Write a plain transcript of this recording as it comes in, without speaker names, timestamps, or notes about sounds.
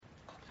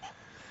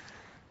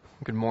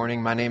Good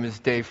morning. My name is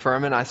Dave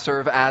Furman. I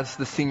serve as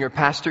the senior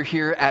pastor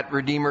here at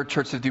Redeemer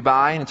Church of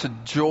Dubai, and it's a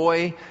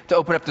joy to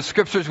open up the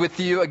scriptures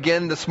with you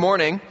again this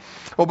morning.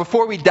 Well,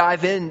 before we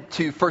dive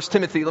into 1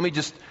 Timothy, let me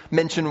just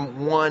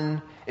mention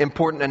one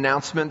important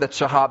announcement that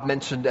Shahab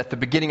mentioned at the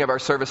beginning of our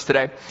service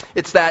today.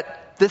 It's that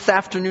this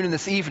afternoon and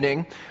this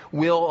evening,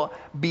 we'll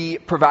be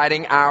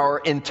providing our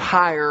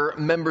entire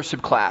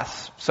membership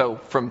class. So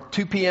from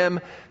 2 p.m.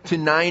 to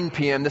 9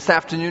 p.m. this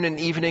afternoon and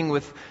evening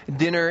with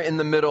dinner in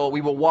the middle, we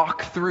will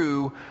walk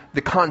through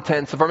the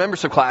contents of our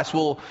membership class.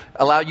 We'll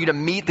allow you to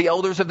meet the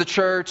elders of the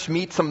church,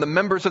 meet some of the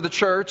members of the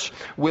church.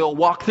 We'll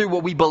walk through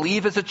what we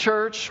believe as a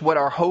church, what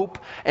our hope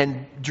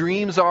and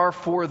dreams are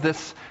for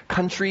this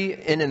country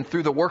in and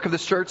through the work of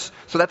this church.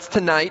 So that's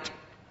tonight.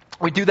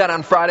 We do that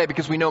on Friday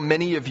because we know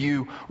many of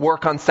you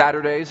work on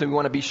Saturdays and we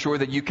want to be sure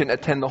that you can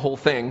attend the whole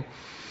thing.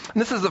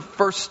 And this is the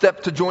first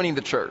step to joining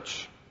the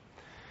church.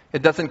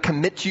 It doesn't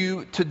commit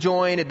you to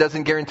join. It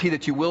doesn't guarantee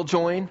that you will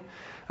join.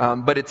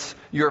 But it's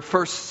your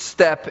first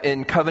step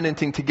in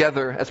covenanting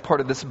together as part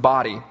of this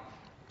body.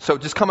 So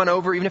just come on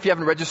over. Even if you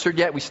haven't registered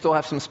yet, we still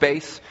have some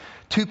space.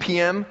 2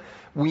 p.m.,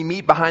 we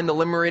meet behind the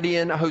Le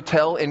Méridien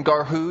Hotel in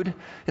Garhoud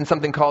in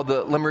something called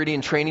the Le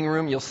Méridien Training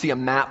Room. You'll see a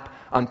map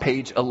on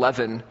page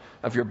 11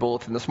 of your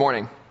bulletin this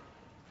morning.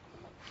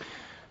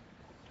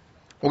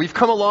 Well, we've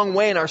come a long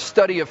way in our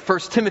study of 1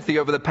 Timothy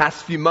over the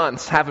past few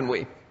months, haven't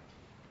we?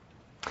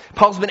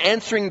 Paul's been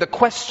answering the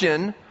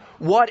question,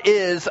 what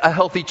is a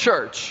healthy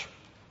church?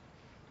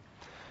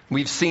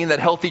 We've seen that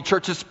healthy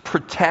churches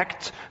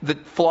protect the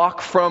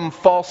flock from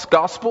false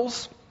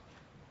gospels.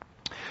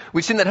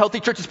 We've seen that healthy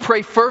churches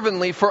pray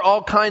fervently for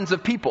all kinds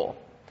of people.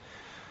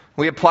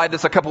 We applied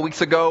this a couple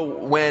weeks ago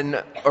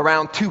when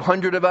around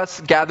 200 of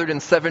us gathered in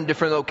 7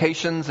 different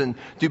locations in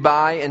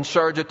Dubai and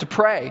Sharjah to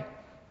pray.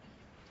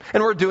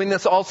 And we're doing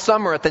this all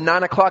summer at the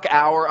 9 o'clock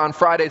hour on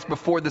Fridays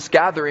before this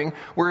gathering.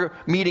 We're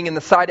meeting in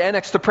the side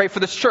annex to pray for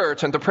this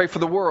church and to pray for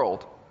the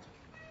world.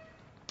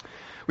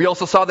 We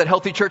also saw that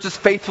healthy churches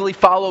faithfully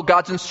follow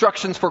God's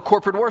instructions for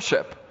corporate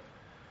worship.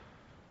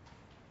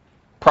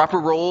 Proper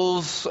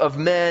roles of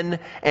men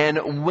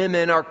and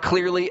women are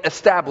clearly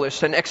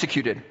established and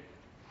executed.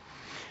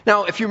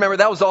 Now, if you remember,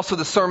 that was also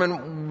the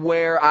sermon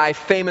where I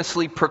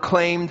famously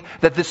proclaimed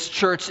that this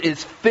church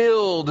is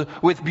filled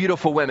with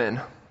beautiful women.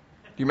 Do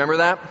you remember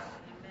that? Do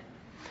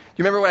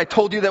you remember when I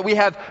told you that we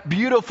have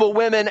beautiful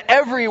women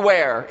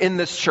everywhere in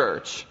this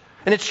church?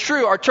 And it's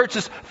true, our church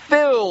is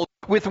filled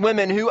with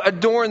women who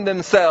adorn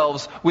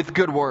themselves with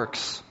good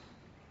works.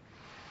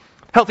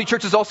 Healthy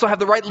churches also have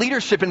the right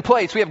leadership in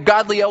place. We have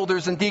godly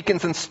elders and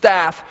deacons and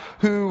staff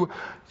who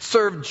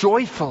serve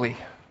joyfully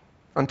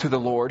unto the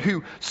Lord,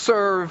 who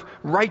serve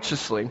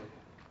righteously.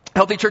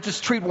 Healthy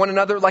churches treat one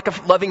another like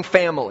a loving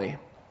family.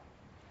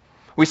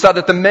 We saw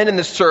that the men in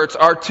this church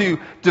are to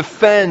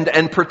defend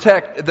and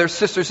protect their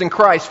sisters in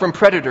Christ from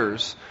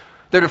predators.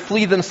 They're to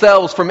flee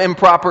themselves from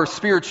improper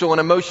spiritual and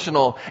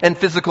emotional and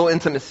physical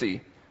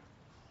intimacy.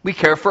 We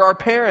care for our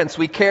parents.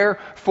 We care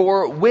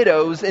for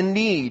widows in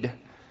need.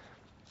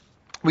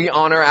 We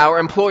honor our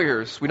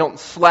employers. We don't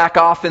slack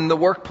off in the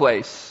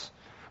workplace.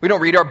 We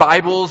don't read our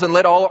Bibles and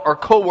let all our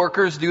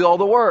co-workers do all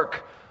the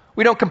work.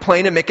 We don't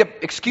complain and make up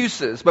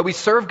excuses, but we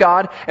serve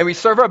God and we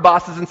serve our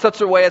bosses in such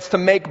a way as to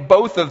make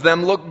both of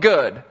them look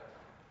good.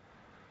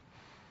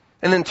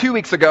 And then 2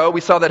 weeks ago,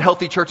 we saw that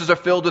healthy churches are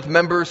filled with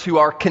members who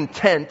are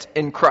content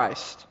in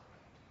Christ.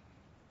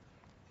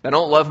 They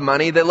don't love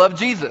money, they love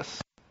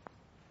Jesus.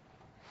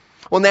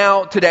 Well,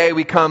 now, today,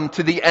 we come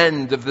to the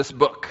end of this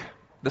book,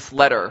 this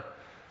letter.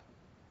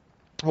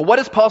 Well, what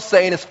does Paul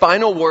say in his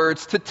final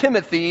words to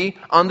Timothy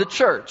on the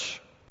church?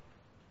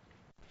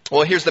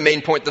 Well, here's the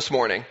main point this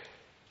morning.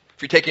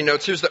 If you're taking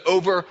notes, here's the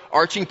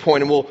overarching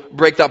point, and we'll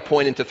break that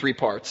point into 3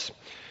 parts.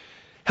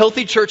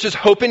 Healthy churches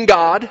hope in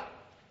God,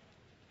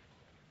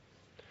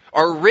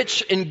 are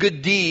rich in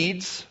good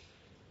deeds,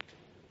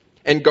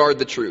 and guard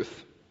the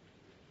truth.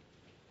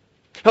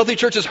 Healthy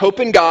churches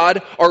hope in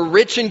God, are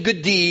rich in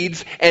good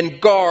deeds,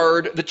 and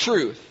guard the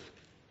truth.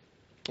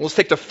 Let's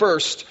take the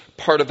first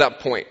part of that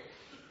point.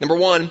 Number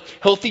 1,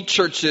 healthy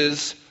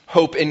churches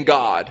hope in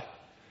God.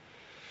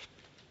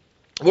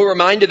 We're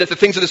reminded that the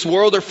things of this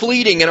world are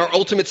fleeting and our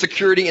ultimate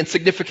security and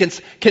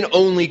significance can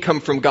only come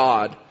from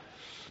God.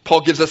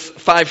 Paul gives us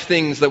 5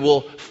 things that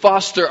will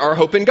foster our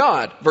hope in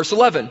God. Verse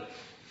 11.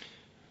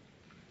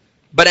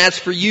 But as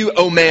for you,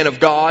 O man of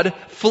God,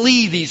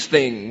 flee these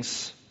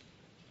things.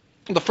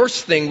 The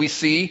first thing we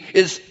see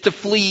is to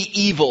flee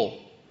evil.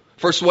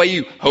 First way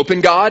you hope in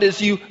God is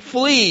you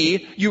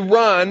flee, you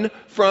run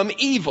from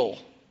evil.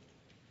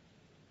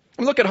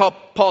 And look at how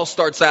Paul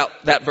starts out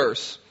that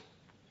verse.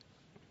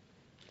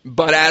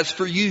 But as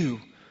for you,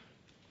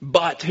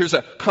 but here's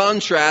a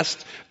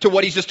contrast to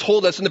what he's just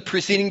told us in the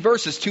preceding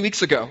verses 2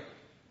 weeks ago.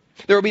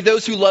 There will be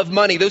those who love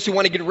money, those who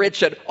want to get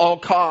rich at all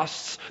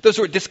costs, those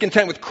who are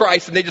discontent with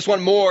Christ and they just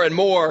want more and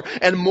more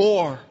and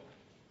more.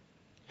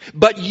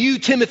 But you,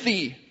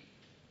 Timothy,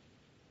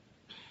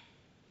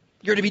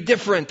 you're to be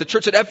different. The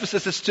church at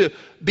Ephesus is to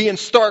be in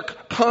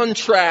stark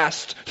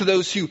contrast to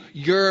those who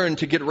yearn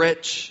to get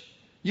rich.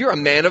 You're a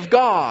man of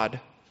God.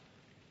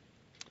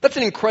 That's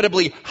an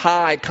incredibly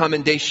high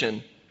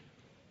commendation.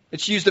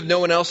 It's used of no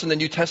one else in the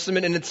New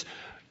Testament, and it's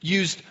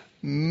used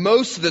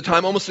most of the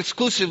time, almost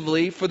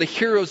exclusively, for the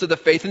heroes of the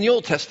faith in the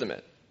Old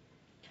Testament.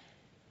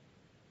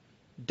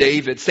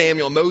 David,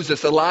 Samuel,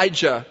 Moses,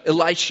 Elijah,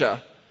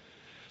 Elisha.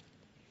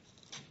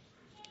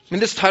 I mean,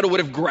 this title would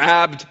have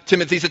grabbed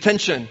Timothy's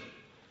attention.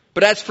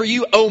 But as for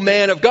you, O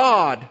man of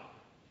God,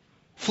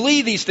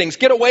 flee these things,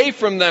 get away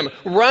from them,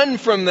 run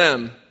from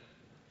them.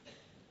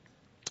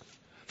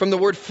 From the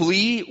word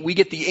flee, we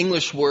get the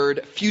English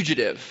word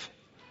fugitive.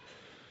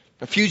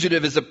 A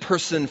fugitive is a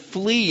person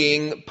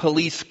fleeing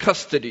police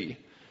custody.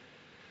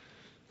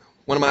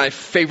 One of my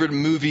favorite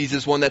movies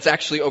is one that's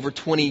actually over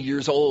 20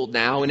 years old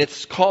now, and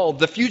it's called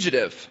The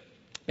Fugitive.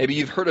 Maybe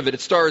you've heard of it.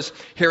 It stars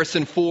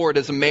Harrison Ford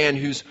as a man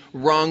who's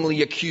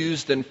wrongly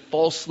accused and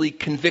falsely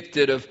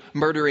convicted of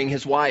murdering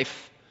his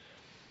wife.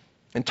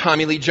 And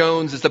Tommy Lee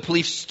Jones is the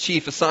police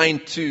chief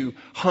assigned to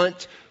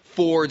hunt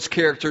Ford's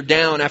character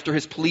down after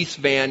his police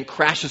van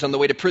crashes on the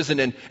way to prison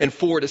and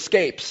Ford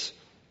escapes.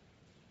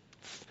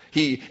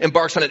 He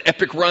embarks on an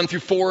epic run through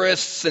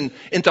forests and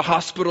into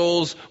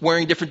hospitals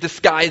wearing different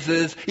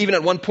disguises. Even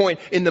at one point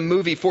in the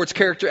movie, Ford's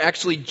character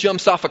actually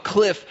jumps off a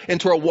cliff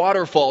into a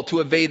waterfall to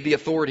evade the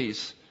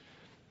authorities.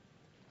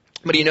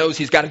 But he knows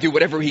he's got to do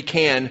whatever he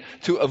can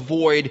to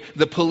avoid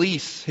the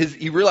police.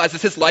 He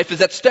realizes his life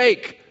is at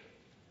stake.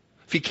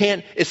 If he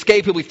can't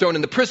escape, he'll be thrown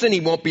into prison.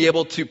 He won't be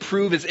able to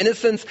prove his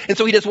innocence. And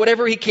so he does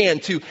whatever he can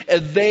to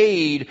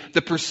evade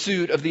the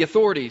pursuit of the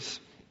authorities.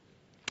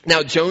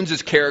 Now,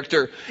 Jones's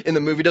character in the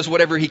movie does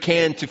whatever he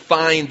can to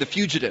find the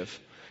fugitive.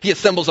 He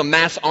assembles a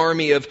mass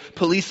army of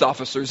police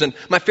officers. And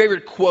my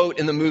favorite quote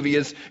in the movie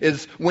is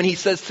when he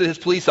says to his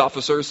police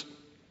officers,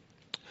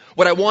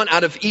 "What I want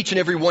out of each and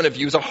every one of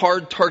you is a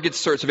hard target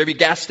search of every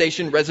gas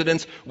station,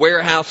 residence,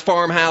 warehouse,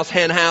 farmhouse,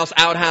 hen house,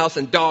 outhouse,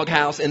 and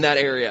doghouse in that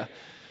area."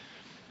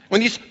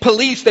 When these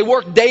police, they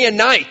worked day and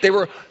night. They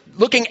were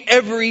looking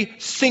every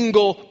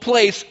single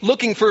place,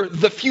 looking for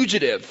the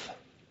fugitive.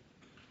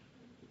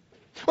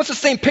 What's the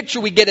same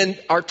picture we get in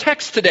our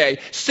text today?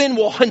 Sin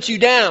will hunt you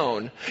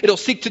down. It'll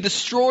seek to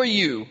destroy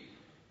you.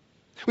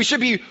 We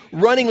should be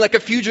running like a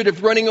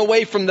fugitive, running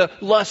away from the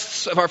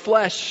lusts of our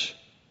flesh.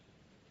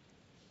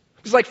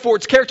 It's like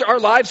Ford's character, our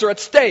lives are at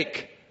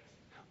stake.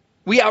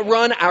 We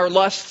outrun our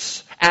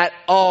lusts at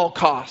all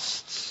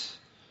costs.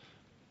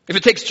 If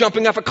it takes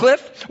jumping off a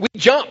cliff, we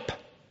jump.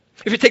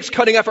 If it takes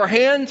cutting off our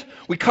hand,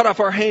 we cut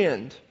off our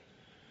hand.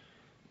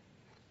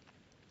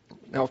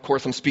 Now, of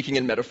course, I'm speaking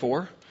in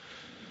metaphor.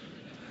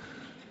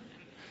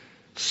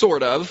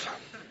 Sort of.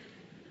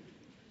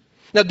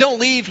 Now, don't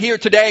leave here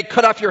today,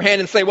 cut off your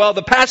hand and say, "Well,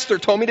 the pastor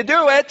told me to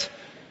do it."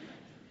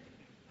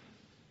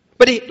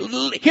 But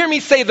hear me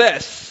say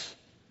this.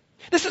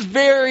 This is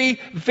very,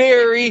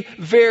 very,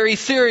 very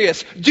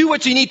serious. Do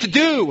what you need to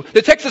do.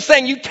 The text is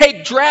saying you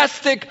take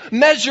drastic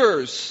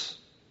measures.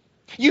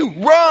 You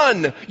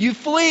run. You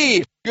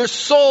flee. Your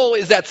soul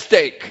is at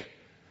stake.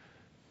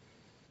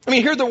 I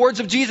mean, hear the words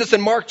of Jesus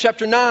in Mark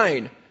chapter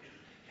 9.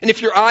 "And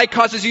if your eye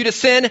causes you to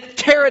sin,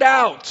 tear it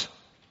out.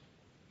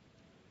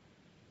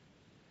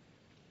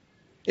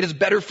 It is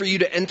better for you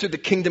to enter the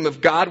kingdom of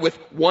God with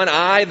one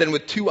eye than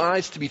with two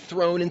eyes to be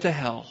thrown into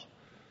hell."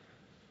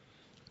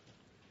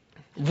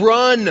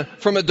 Run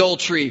from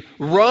adultery.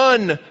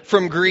 Run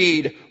from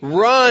greed.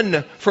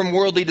 Run from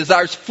worldly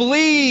desires.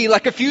 Flee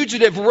like a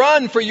fugitive.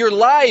 Run for your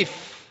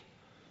life.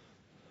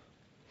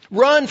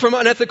 Run from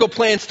unethical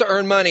plans to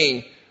earn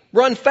money.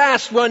 Run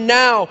fast. Run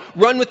now.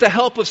 Run with the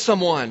help of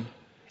someone.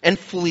 And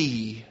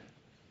flee.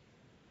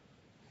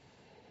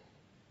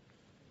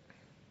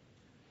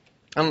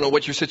 I don't know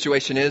what your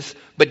situation is,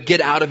 but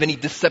get out of any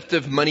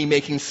deceptive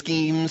money-making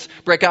schemes.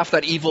 Break off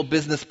that evil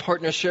business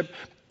partnership.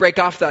 Break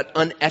off that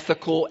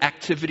unethical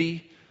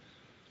activity.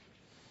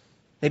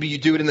 Maybe you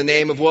do it in the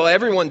name of, well,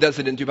 everyone does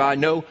it in Dubai.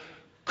 No,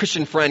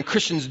 Christian friend,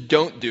 Christians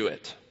don't do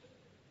it.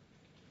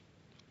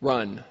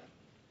 Run.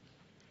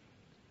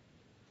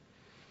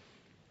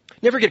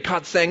 Never get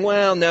caught saying,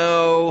 well,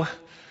 no,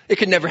 it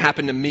could never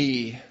happen to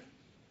me.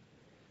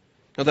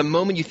 Now, the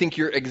moment you think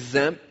you're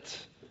exempt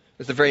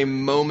is the very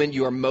moment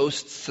you are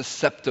most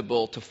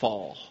susceptible to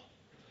fall.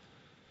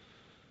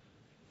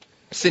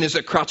 Sin is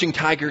a crouching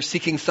tiger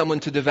seeking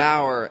someone to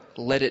devour.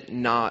 Let it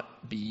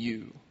not be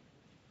you.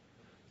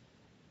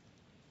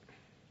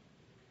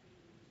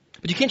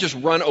 But you can't just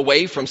run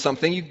away from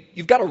something.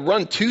 You've got to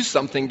run to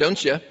something,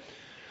 don't you?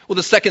 Well,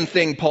 the second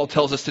thing Paul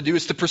tells us to do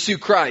is to pursue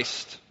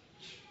Christ.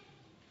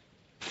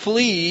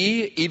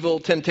 Flee evil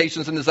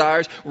temptations and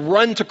desires.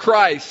 Run to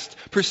Christ.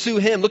 Pursue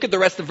Him. Look at the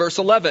rest of verse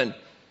 11.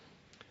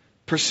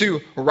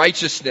 Pursue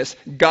righteousness,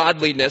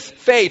 godliness,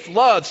 faith,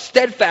 love,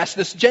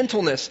 steadfastness,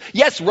 gentleness.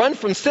 Yes, run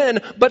from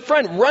sin, but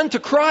friend, run to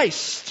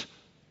Christ.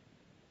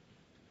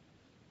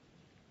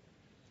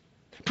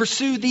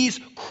 Pursue these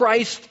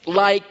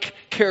Christ-like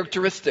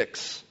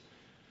characteristics.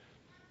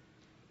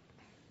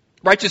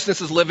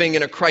 Righteousness is living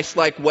in a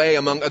Christ-like way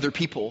among other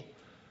people.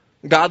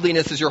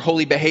 Godliness is your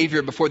holy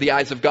behavior before the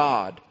eyes of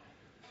God.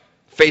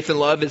 Faith and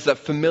love is a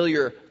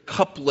familiar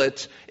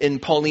couplet in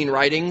Pauline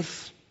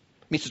writings.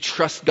 It means to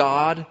trust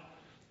God,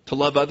 to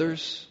love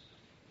others.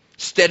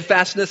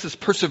 Steadfastness is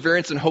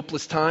perseverance in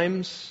hopeless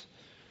times.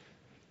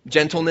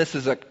 Gentleness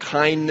is a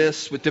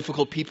kindness with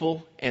difficult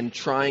people and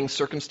trying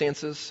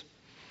circumstances.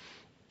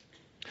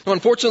 Now,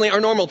 unfortunately,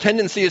 our normal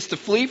tendency is to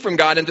flee from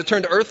God and to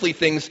turn to earthly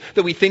things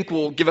that we think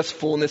will give us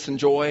fullness and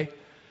joy.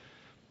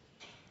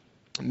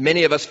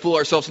 Many of us fool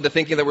ourselves into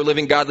thinking that we're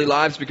living godly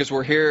lives because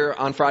we're here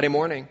on Friday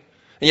morning.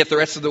 And yet the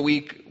rest of the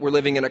week, we're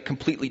living in a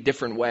completely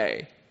different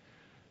way.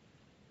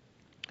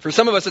 For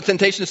some of us, the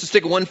temptation is to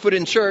stick one foot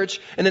in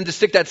church and then to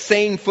stick that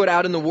same foot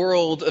out in the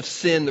world of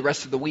sin the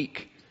rest of the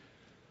week.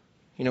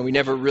 You know, we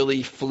never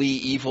really flee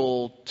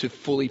evil to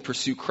fully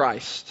pursue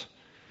Christ.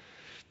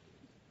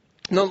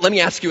 Now, let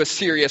me ask you a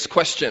serious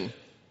question.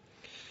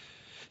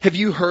 Have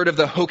you heard of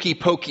the hokey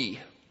pokey?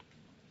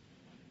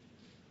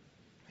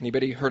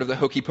 Anybody heard of the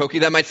hokey pokey?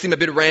 That might seem a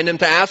bit random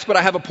to ask, but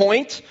I have a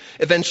point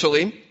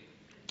eventually.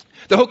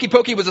 The hokey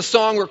pokey was a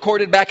song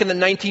recorded back in the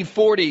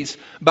 1940s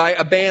by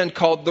a band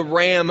called the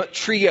Ram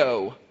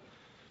Trio.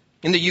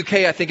 In the UK,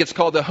 I think it's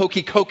called the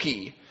Hokey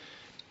Cokey.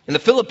 In the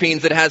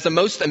Philippines, it has a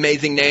most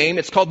amazing name.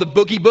 It's called the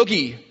Boogie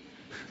Boogie.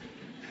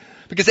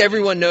 Because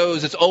everyone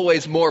knows it's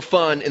always more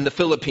fun in the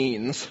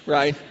Philippines,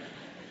 right?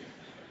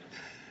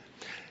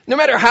 No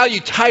matter how you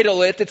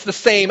title it, it's the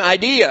same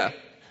idea.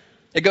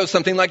 It goes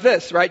something like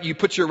this, right? You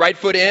put your right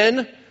foot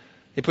in,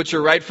 you put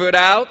your right foot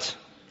out,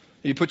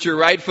 you put your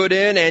right foot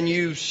in and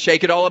you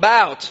shake it all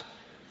about.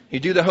 You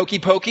do the hokey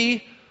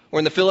pokey, or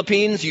in the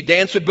Philippines, you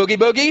dance with boogie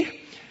boogie,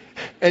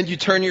 and you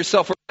turn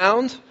yourself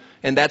around,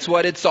 and that's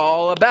what it's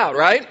all about,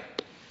 right?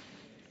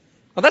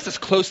 Well, that's as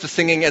close to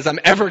singing as I'm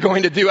ever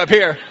going to do up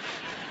here.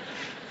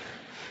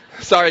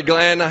 Sorry,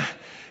 Glenn. I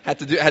had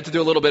to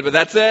do a little bit, but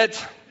that's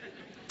it.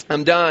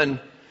 I'm done.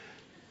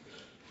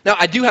 Now,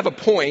 I do have a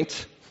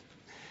point.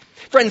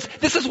 Friends,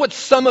 this is what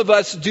some of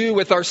us do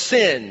with our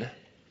sin.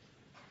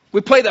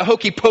 We play the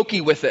hokey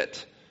pokey with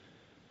it.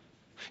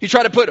 You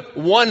try to put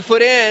one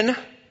foot in, and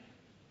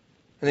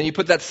then you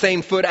put that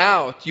same foot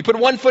out. You put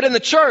one foot in the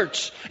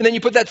church, and then you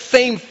put that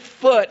same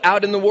foot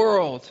out in the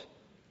world.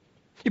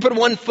 You put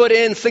one foot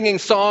in singing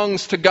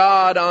songs to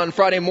God on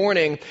Friday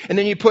morning, and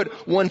then you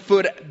put one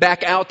foot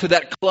back out to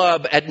that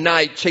club at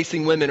night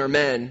chasing women or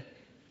men.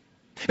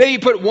 Maybe you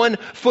put one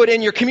foot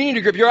in your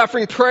community group. You're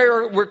offering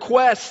prayer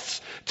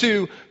requests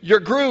to your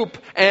group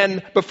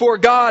and before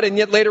God, and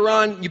yet later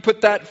on you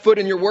put that foot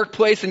in your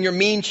workplace and you're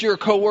mean to your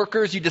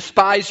coworkers. You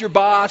despise your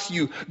boss.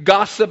 You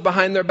gossip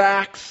behind their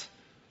backs.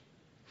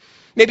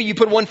 Maybe you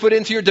put one foot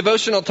into your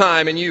devotional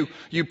time and you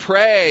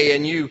pray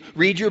and you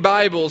read your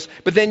Bibles,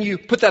 but then you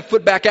put that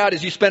foot back out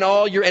as you spend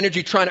all your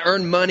energy trying to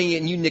earn money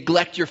and you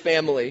neglect your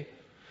family.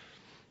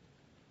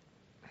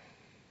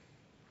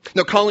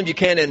 Now, Colin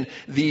Buchanan,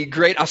 the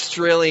great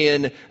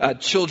Australian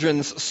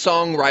children's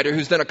songwriter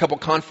who's done a couple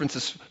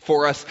conferences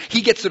for us,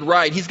 he gets it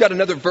right. He's got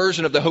another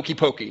version of the hokey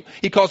pokey.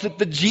 He calls it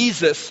the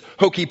Jesus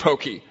hokey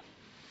pokey.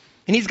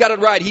 And he's got it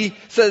right. He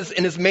says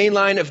in his main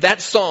line of that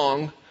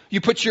song, you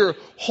put your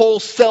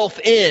whole self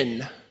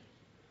in,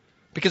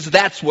 because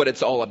that's what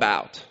it's all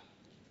about.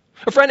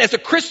 A friend, as a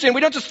Christian,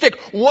 we don't just stick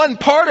one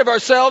part of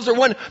ourselves or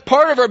one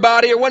part of our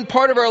body or one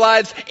part of our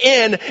lives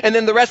in, and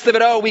then the rest of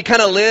it, we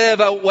kind of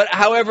live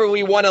however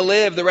we want to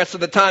live the rest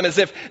of the time, as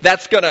if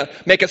that's going to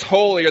make us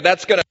holy or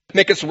that's going to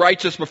make us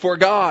righteous before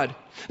God.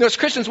 No, as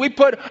Christians, we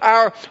put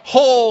our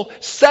whole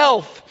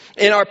self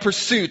in our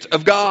pursuit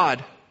of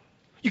God.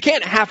 You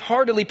can't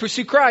half-heartedly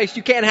pursue Christ.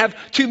 You can't have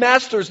two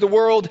masters, the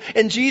world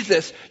and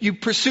Jesus. You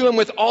pursue Him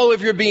with all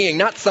of your being,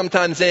 not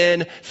sometimes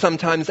in,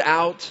 sometimes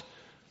out.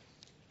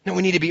 No,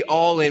 we need to be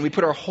all in. We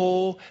put our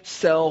whole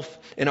self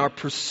in our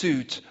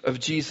pursuit of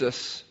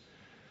Jesus.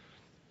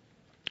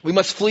 We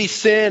must flee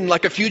sin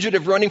like a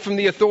fugitive running from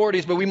the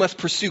authorities, but we must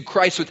pursue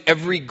Christ with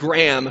every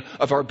gram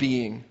of our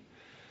being.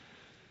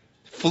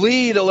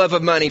 Flee the love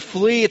of money.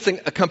 Flee its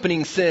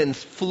accompanying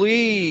sins.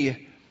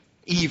 Flee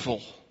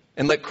evil.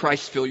 And let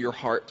Christ fill your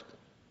heart.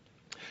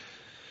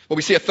 Well,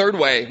 we see a third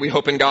way we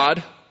hope in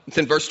God. It's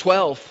in verse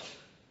 12.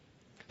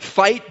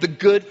 Fight the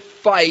good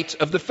fight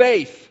of the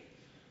faith.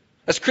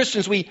 As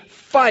Christians, we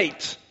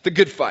fight the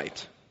good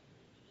fight.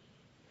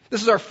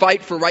 This is our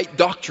fight for right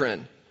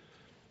doctrine.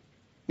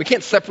 We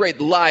can't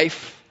separate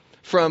life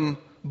from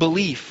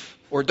belief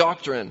or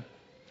doctrine.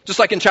 Just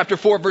like in chapter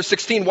 4, verse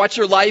 16, watch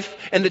your life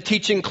and the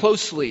teaching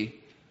closely.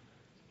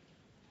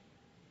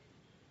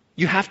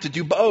 You have to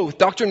do both.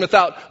 Doctrine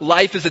without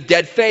life is a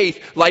dead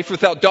faith. Life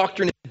without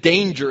doctrine is a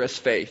dangerous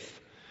faith.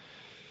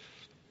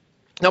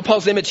 Now,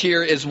 Paul's image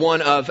here is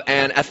one of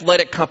an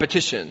athletic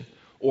competition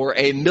or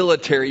a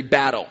military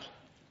battle.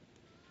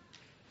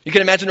 You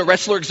can imagine a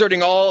wrestler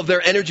exerting all of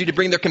their energy to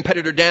bring their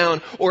competitor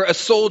down, or a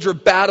soldier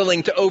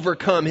battling to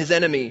overcome his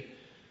enemy.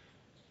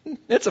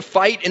 It's a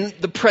fight in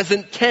the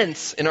present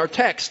tense in our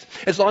text.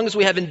 As long as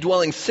we have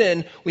indwelling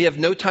sin, we have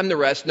no time to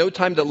rest, no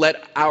time to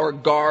let our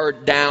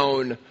guard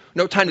down,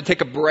 no time to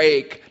take a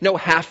break, no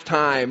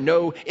halftime,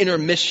 no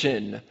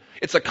intermission.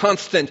 It's a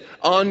constant,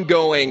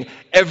 ongoing,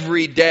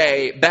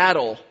 everyday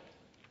battle.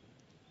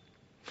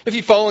 If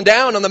you've fallen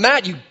down on the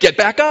mat, you get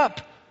back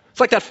up. It's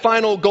like that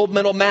final gold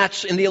medal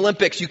match in the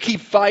Olympics. You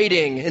keep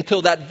fighting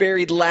until that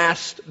very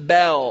last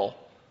bell.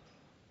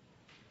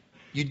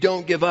 You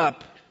don't give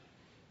up.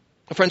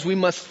 Friends, we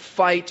must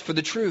fight for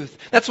the truth.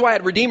 That's why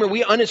at Redeemer,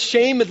 we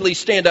unashamedly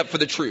stand up for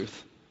the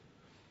truth.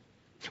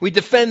 We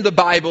defend the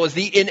Bible as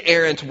the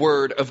inerrant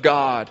Word of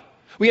God.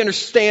 We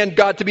understand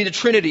God to be the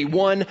Trinity,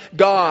 one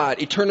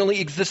God, eternally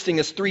existing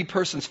as three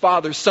persons,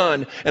 Father,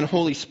 Son, and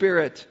Holy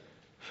Spirit.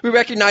 We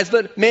recognize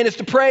that man is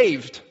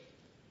depraved,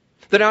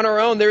 that on our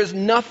own there is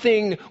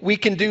nothing we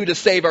can do to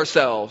save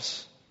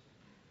ourselves,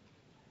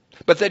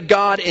 but that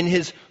God in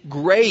His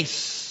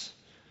grace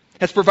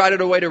has provided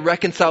a way to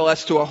reconcile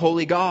us to a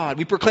holy God.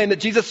 We proclaim that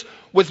Jesus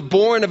was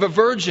born of a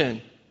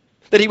virgin,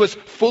 that He was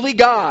fully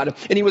God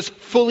and He was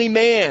fully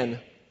man,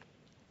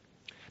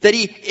 that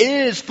He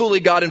is fully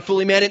God and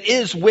fully man and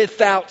is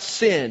without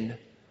sin.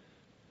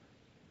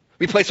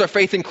 We place our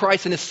faith in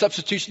Christ and His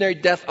substitutionary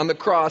death on the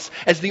cross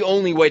as the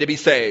only way to be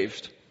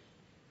saved.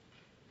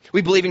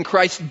 We believe in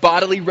Christ's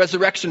bodily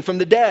resurrection from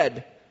the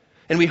dead,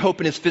 and we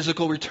hope in His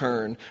physical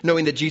return,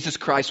 knowing that Jesus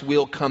Christ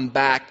will come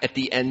back at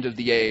the end of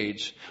the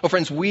age. Oh,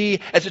 friends,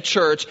 we as a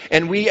church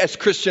and we as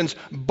Christians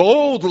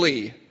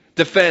boldly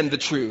defend the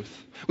truth.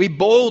 We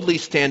boldly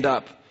stand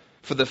up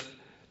for the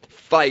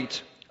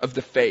fight of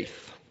the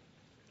faith.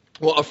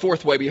 Well, a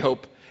fourth way we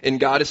hope in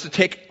God is to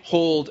take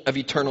hold of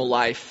eternal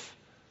life.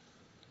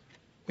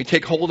 We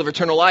take hold of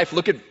eternal life.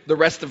 Look at the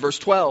rest of verse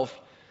 12.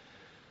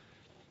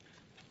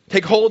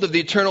 Take hold of the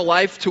eternal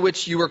life to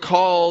which you were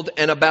called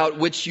and about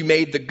which you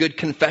made the good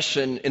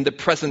confession in the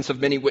presence of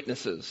many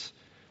witnesses.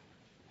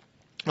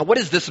 Now, what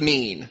does this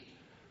mean?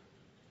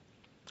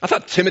 I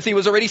thought Timothy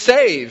was already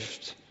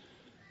saved.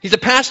 He's a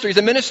pastor, he's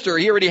a minister,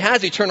 he already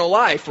has eternal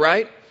life,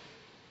 right?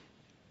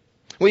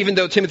 Well, even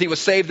though Timothy was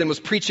saved and was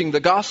preaching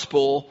the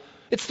gospel,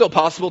 it's still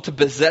possible to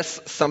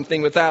possess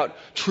something without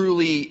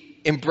truly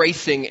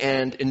embracing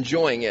and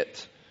enjoying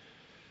it.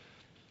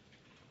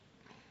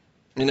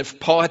 And if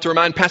Paul had to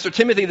remind Pastor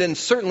Timothy, then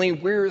certainly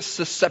we're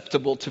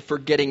susceptible to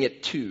forgetting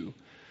it too.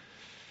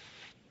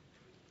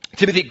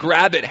 Timothy,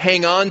 grab it,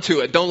 hang on to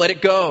it, don't let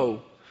it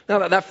go.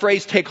 Now that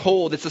phrase, take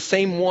hold, it's the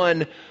same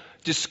one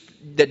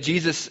that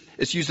Jesus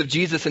is used of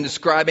Jesus in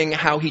describing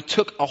how He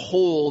took a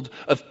hold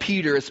of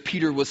Peter as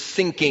Peter was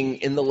sinking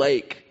in the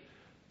lake.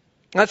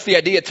 That's the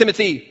idea.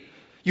 Timothy,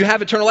 you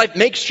have eternal life.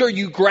 Make sure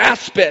you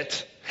grasp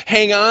it.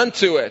 Hang on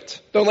to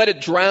it. Don't let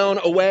it drown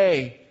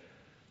away.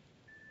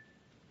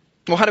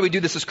 Well, how do we do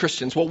this as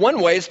Christians? Well,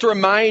 one way is to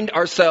remind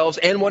ourselves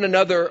and one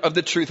another of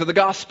the truth of the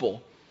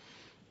gospel.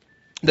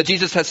 That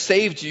Jesus has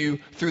saved you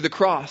through the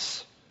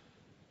cross.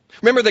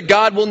 Remember that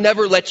God will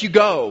never let you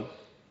go.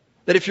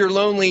 That if you're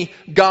lonely,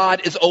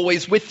 God is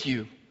always with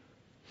you.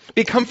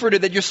 Be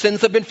comforted that your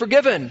sins have been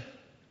forgiven.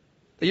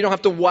 That you don't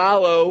have to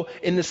wallow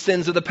in the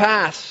sins of the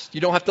past.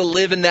 You don't have to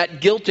live in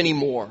that guilt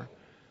anymore.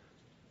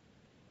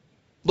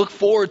 Look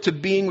forward to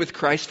being with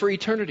Christ for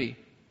eternity.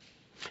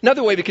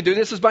 Another way we can do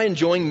this is by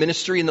enjoying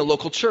ministry in the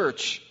local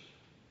church.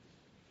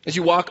 As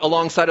you walk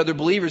alongside other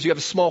believers, you have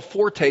a small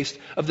foretaste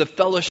of the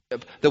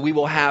fellowship that we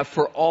will have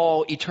for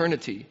all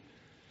eternity.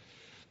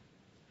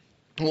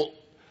 Well,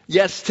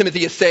 yes,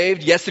 Timothy is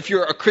saved. Yes, if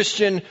you're a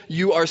Christian,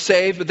 you are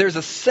saved. But there's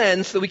a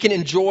sense that we can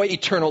enjoy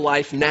eternal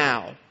life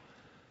now.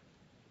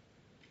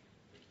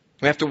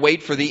 We have to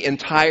wait for the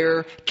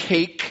entire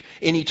cake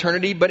in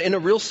eternity, but in a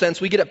real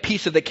sense, we get a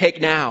piece of the cake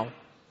now.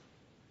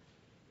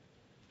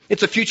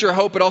 It's a future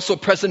hope, but also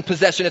present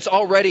possession. It's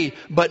already,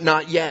 but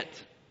not yet.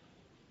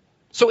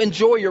 So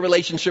enjoy your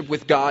relationship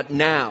with God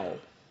now.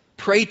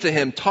 Pray to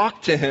Him,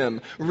 talk to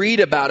Him, read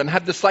about Him,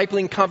 have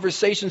discipling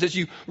conversations as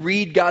you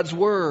read God's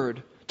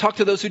Word. Talk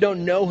to those who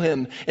don't know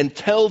Him and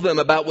tell them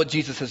about what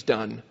Jesus has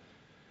done.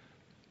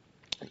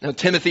 Now,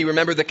 Timothy,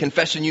 remember the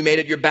confession you made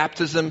at your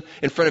baptism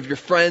in front of your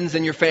friends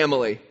and your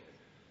family.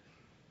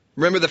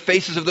 Remember the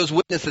faces of those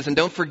witnesses, and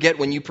don't forget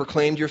when you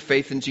proclaimed your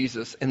faith in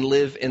Jesus, and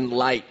live in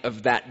light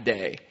of that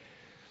day.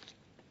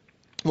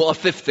 Well, a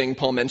fifth thing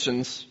Paul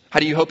mentions. How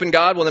do you hope in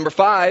God? Well, number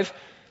 5,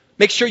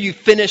 make sure you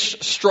finish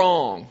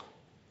strong.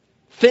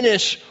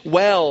 Finish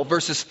well,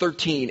 verses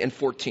 13 and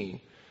 14.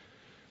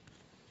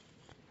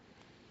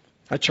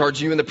 I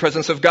charge you in the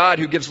presence of God,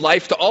 who gives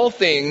life to all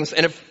things,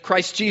 and of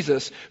Christ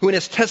Jesus, who in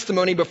His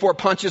testimony before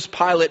Pontius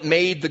Pilate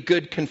made the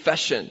good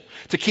confession,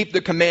 to keep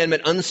the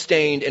commandment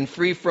unstained and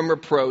free from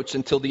reproach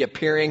until the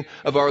appearing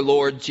of our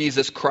Lord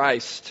Jesus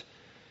Christ.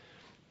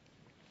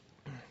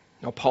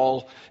 Now,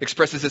 Paul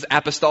expresses his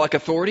apostolic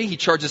authority. He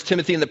charges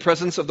Timothy in the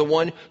presence of the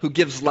one who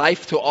gives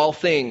life to all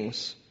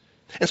things,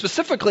 and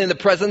specifically in the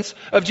presence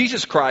of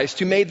Jesus Christ,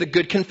 who made the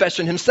good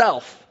confession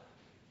Himself.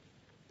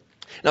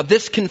 Now,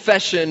 this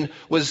confession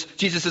was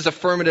Jesus'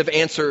 affirmative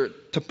answer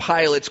to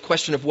Pilate's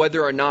question of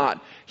whether or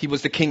not He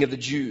was the King of the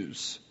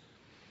Jews.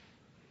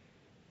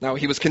 Now,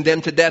 He was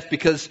condemned to death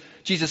because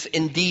Jesus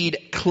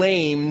indeed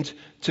claimed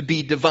to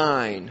be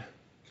divine.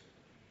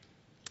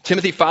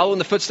 Timothy, follow in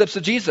the footsteps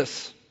of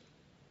Jesus.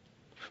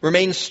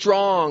 Remain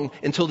strong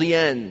until the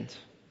end.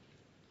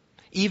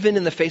 Even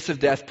in the face of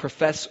death,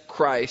 profess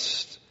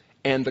Christ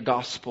and the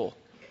gospel.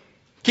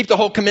 Keep the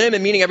whole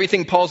commandment, meaning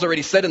everything Paul's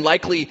already said and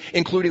likely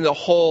including the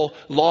whole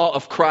law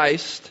of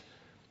Christ.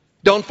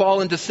 Don't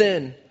fall into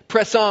sin.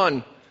 Press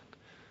on.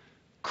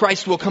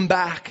 Christ will come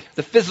back.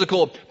 The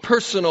physical,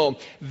 personal,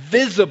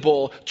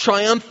 visible,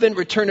 triumphant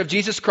return of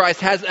Jesus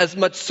Christ has as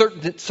much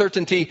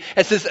certainty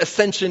as his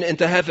ascension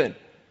into heaven.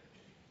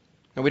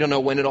 And we don't know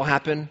when it'll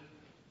happen,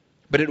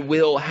 but it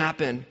will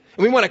happen.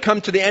 And we want to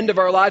come to the end of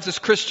our lives as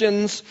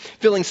Christians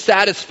feeling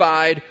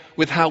satisfied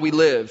with how we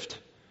lived.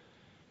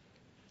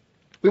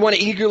 We want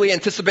to eagerly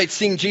anticipate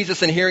seeing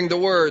Jesus and hearing the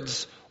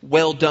words,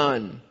 "Well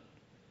done,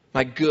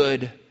 my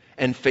good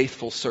and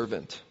faithful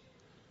servant."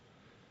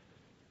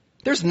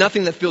 There's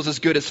nothing that feels as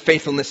good as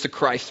faithfulness to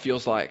Christ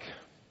feels like.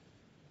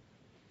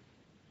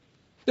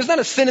 There's not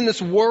a sin in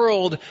this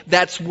world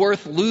that's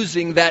worth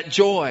losing that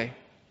joy.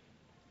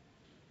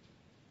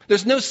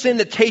 There's no sin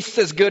that tastes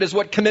as good as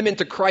what commitment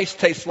to Christ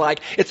tastes like.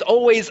 It's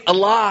always a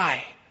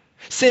lie.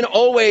 Sin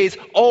always,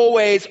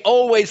 always,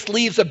 always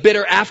leaves a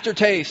bitter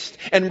aftertaste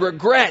and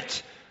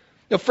regret.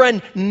 Now,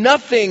 friend,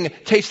 nothing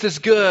tastes as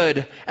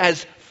good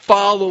as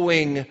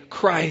following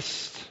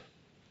Christ.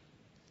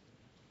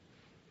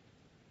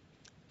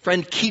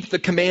 Friend, keep the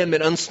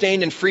commandment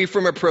unstained and free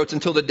from reproach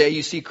until the day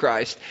you see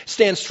Christ.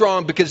 Stand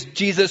strong because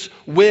Jesus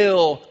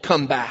will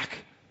come back.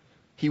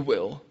 He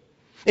will.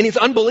 And he's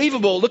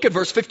unbelievable. Look at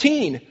verse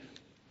 15.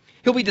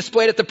 He'll be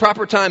displayed at the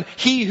proper time.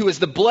 He who is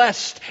the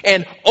blessed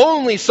and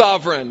only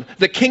sovereign,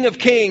 the King of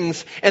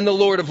kings and the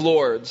Lord of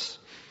lords.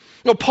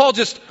 No, Paul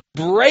just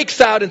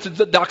breaks out into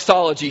the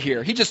doxology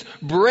here. He just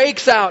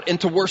breaks out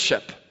into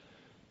worship.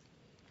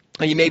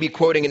 Now, you may be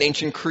quoting an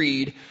ancient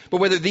creed, but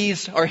whether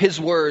these are his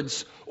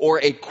words or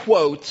a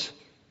quote,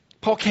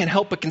 Paul can't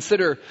help but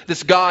consider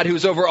this God who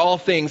is over all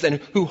things and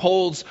who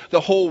holds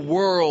the whole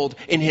world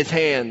in his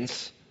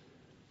hands.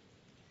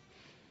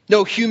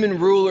 No human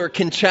ruler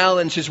can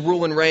challenge his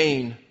rule and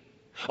reign.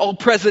 All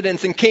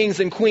presidents and kings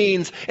and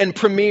queens and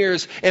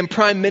premiers and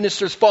prime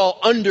ministers fall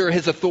under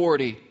his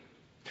authority.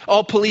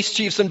 All police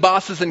chiefs and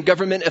bosses and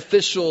government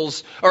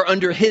officials are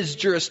under his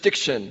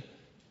jurisdiction.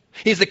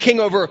 He's the king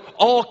over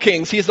all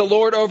kings. He is the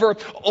Lord over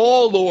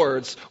all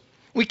lords.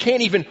 We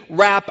can't even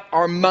wrap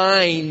our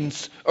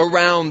minds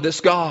around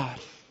this God.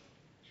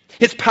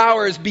 His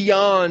power is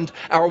beyond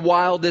our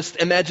wildest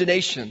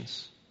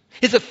imaginations.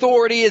 His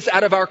authority is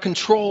out of our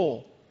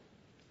control.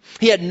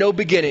 He had no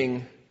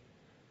beginning,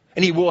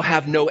 and he will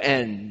have no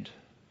end.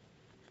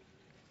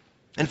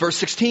 And verse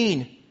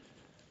 16,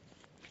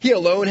 he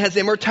alone has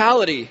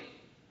immortality,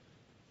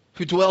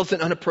 who dwells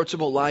in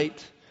unapproachable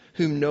light,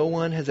 whom no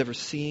one has ever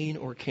seen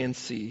or can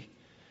see.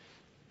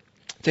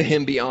 To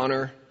him be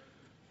honor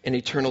and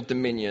eternal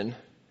dominion.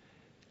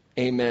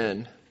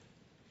 Amen.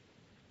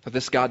 But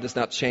this God does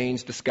not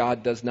change. This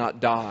God does not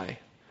die.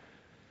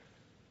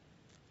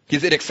 He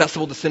is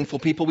inaccessible to sinful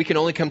people. We can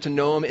only come to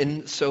know him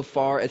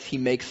insofar as he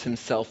makes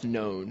himself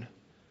known.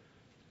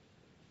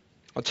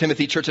 Oh,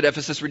 Timothy, Church at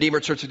Ephesus, Redeemer,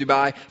 Church of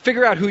Dubai,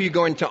 figure out who you're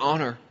going to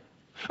honor.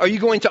 Are you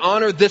going to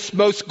honor this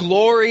most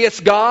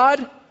glorious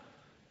God?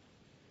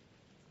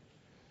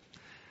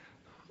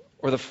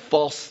 Or the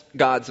false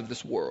gods of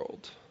this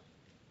world?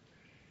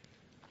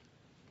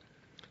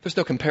 There's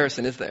no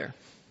comparison, is there?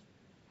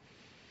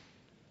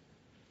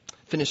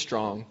 Finish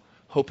strong.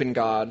 Hope in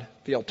God.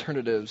 The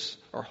alternatives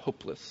are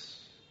hopeless.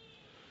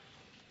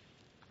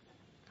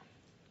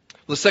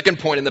 Well, the second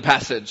point in the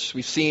passage,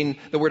 we've seen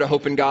the word of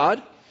hope in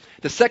God.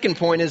 The second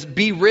point is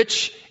be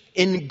rich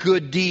in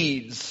good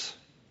deeds.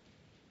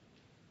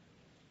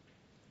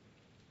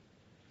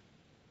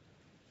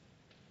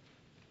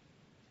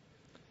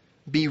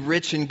 Be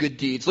rich in good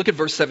deeds. Look at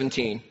verse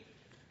 17.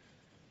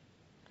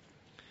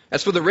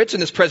 As for the rich in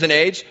this present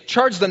age,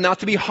 charge them not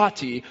to be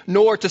haughty,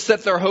 nor to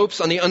set their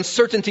hopes on the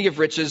uncertainty of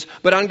riches,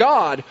 but on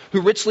God,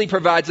 who richly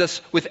provides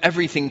us with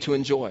everything to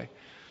enjoy.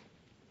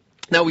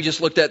 Now, we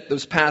just looked at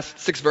those past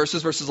 6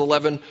 verses, verses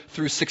 11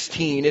 through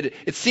 16.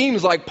 It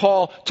seems like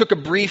Paul took a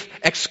brief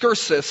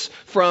excursus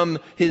from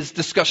his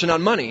discussion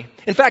on money.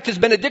 In fact, his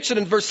benediction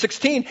in verse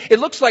 16, it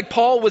looks like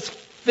Paul was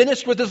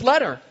finished with his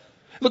letter.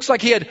 Looks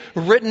like he had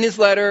written his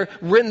letter,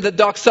 written the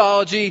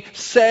doxology,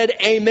 said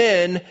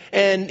amen,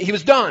 and he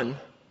was done.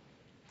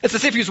 It's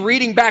as if he was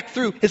reading back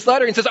through his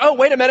letter and says, oh,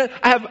 wait a minute,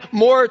 I have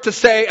more to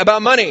say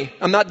about money.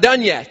 I'm not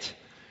done yet.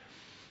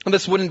 And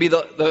this wouldn't be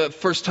the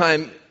first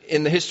time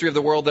in the history of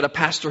the world that a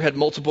pastor had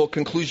multiple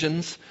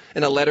conclusions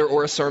in a letter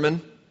or a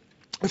sermon.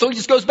 And so he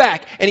just goes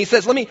back and he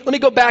says, let me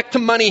go back to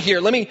money here.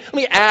 Let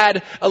me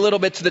add a little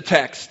bit to the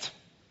text.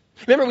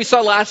 Remember we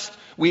saw last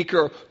week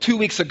or 2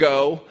 weeks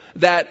ago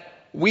that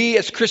we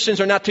as Christians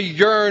are not to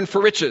yearn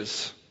for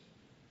riches.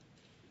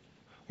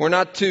 We're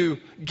not to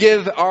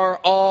give our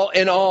all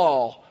in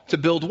all to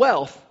build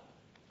wealth.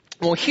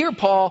 Well, here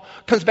Paul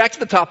comes back to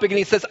the topic and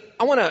he says,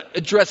 I want to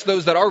address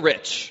those that are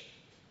rich.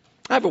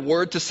 I have a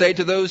word to say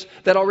to those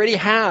that already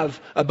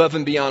have above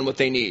and beyond what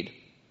they need.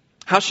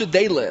 How should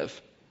they live?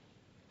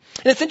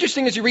 And it's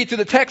interesting as you read through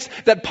the text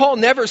that Paul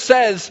never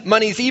says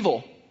money's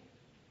evil.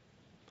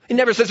 He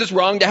never says it's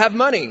wrong to have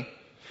money.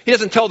 He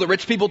doesn't tell the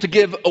rich people to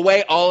give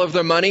away all of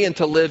their money and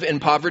to live in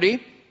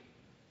poverty.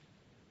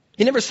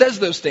 He never says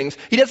those things.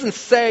 He doesn't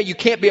say you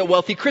can't be a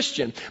wealthy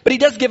Christian. But he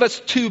does give us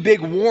two big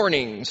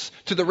warnings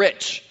to the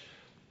rich.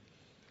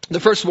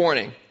 The first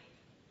warning,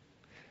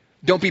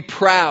 don't be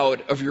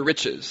proud of your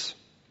riches.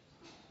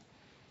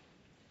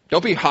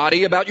 Don't be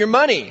haughty about your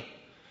money.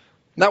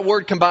 That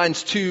word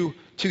combines two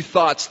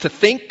thoughts, to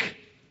think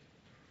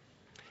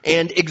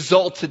and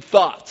exalted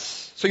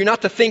thoughts. So you're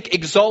not to think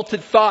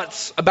exalted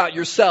thoughts about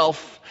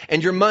yourself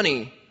and your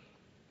money.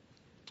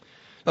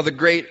 Now, the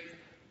great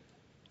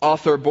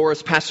author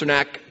Boris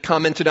Pasternak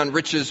commented on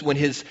riches when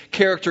his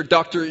character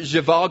Dr.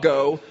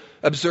 Zhivago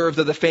observed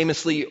of the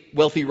famously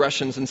wealthy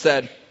Russians and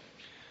said,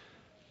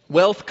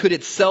 "Wealth could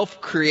itself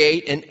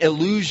create an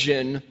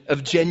illusion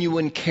of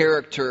genuine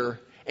character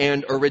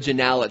and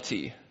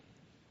originality."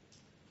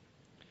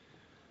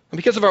 And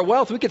because of our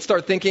wealth, we could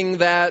start thinking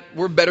that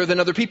we're better than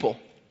other people.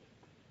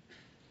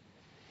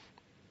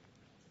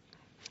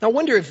 I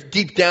wonder if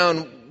deep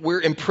down we're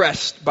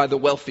impressed by the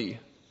wealthy.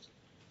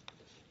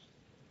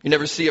 You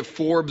never see a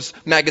Forbes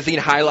magazine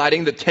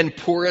highlighting the 10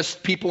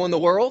 poorest people in the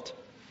world?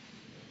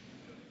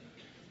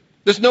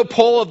 There's no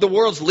poll of the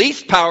world's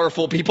least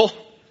powerful people.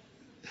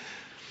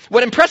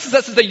 What impresses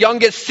us is the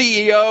youngest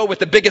CEO with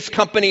the biggest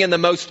company and the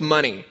most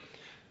money.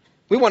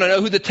 We want to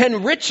know who the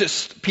 10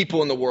 richest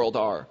people in the world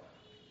are.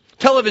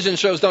 Television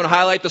shows don't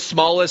highlight the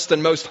smallest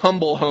and most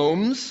humble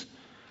homes.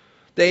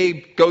 They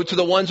go to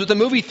the ones with a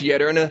movie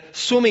theater and a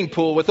swimming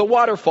pool with a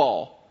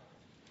waterfall.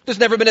 There's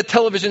never been a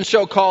television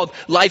show called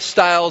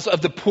Lifestyles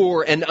of the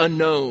Poor and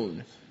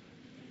Unknown.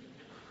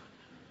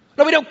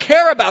 No, we don't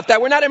care about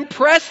that. We're not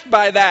impressed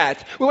by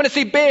that. We want to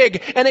see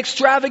big and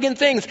extravagant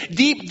things.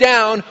 Deep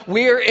down,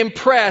 we're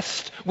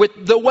impressed with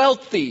the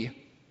wealthy.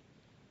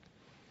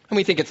 And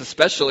we think it's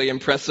especially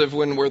impressive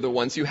when we're the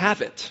ones who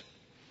have it.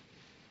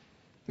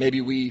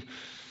 Maybe we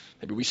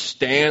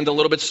stand a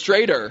little bit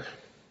straighter.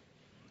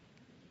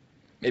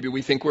 Maybe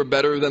we think we're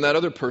better than that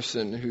other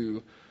person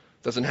who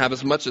doesn't have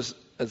as much as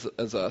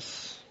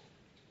us.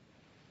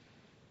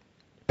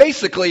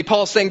 Basically,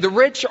 Paul's saying the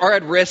rich are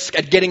at risk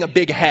at getting a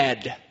big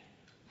head.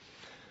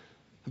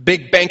 A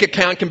big bank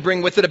account can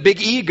bring with it a big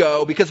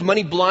ego because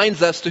money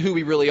blinds us to who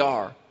we really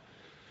are.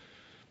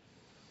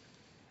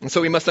 And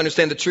so we must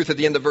understand the truth at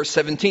the end of verse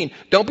 17.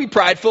 Don't be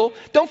prideful.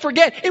 Don't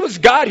forget, it was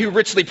God who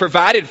richly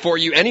provided for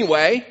you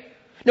anyway.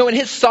 No, in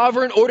his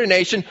sovereign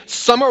ordination,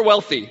 some are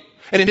wealthy.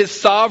 And in his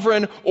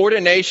sovereign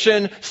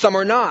ordination, some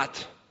are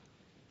not.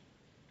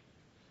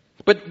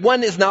 But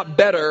one is not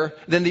better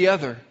than the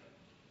other.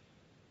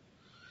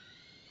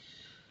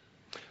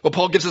 Well,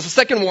 Paul gives us a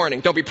second warning.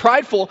 Don't be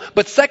prideful.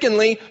 But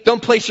secondly,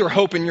 don't place your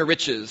hope in your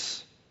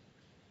riches.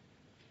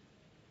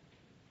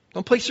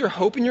 Don't place your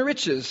hope in your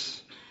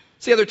riches.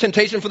 It's the other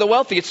temptation for the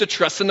wealthy. It's to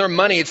trust in their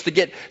money. It's to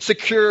get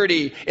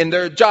security in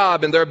their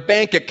job, in their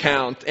bank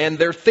account, and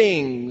their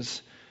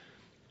things.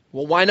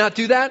 Well, why not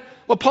do that?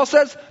 Well, Paul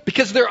says,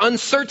 because they're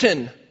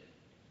uncertain.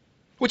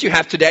 What you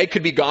have today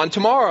could be gone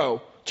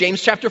tomorrow.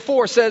 James chapter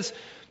 4 says,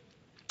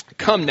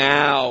 "Come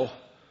now,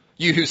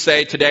 you who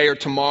say today or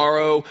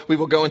tomorrow we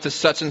will go into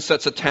such and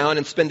such a town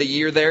and spend a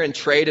year there and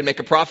trade and make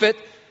a profit.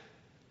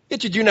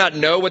 Yet you do not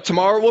know what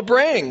tomorrow will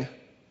bring.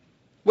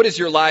 What is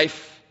your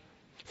life?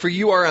 For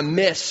you are a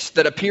mist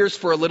that appears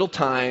for a little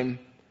time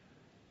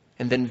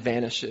and then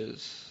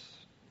vanishes."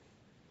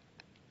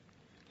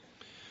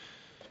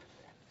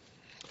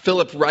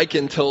 Philip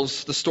Ryken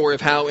tells the story of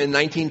how in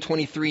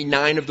 1923,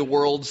 9 of the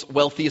world's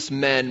wealthiest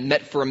men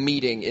met for a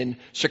meeting in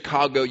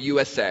Chicago,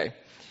 USA.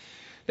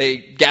 They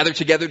gathered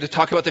together to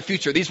talk about the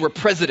future. These were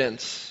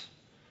presidents.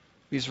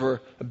 These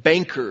were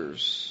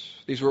bankers.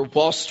 These were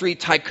Wall Street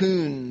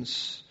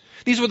tycoons.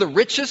 These were the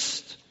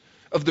richest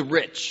of the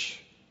rich.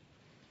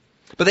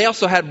 But they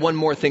also had one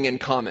more thing in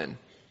common.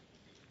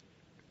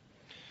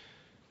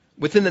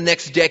 Within the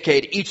next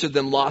decade, each of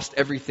them lost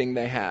everything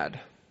they had.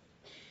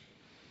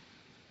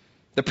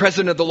 The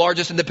president of the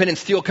largest independent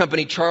steel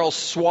company, Charles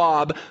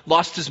Schwab,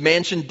 lost his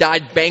mansion,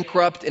 died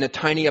bankrupt in a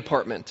tiny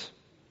apartment.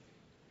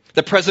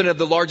 The president of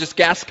the largest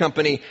gas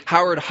company,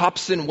 Howard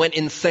Hopson, went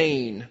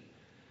insane.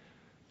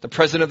 The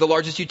president of the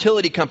largest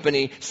utility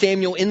company,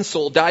 Samuel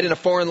Insull, died in a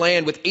foreign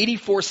land with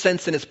 84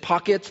 cents in his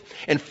pocket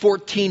and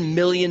 $14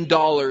 million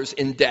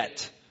in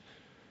debt.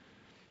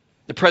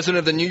 The president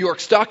of the New York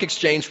Stock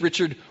Exchange,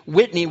 Richard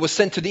Whitney, was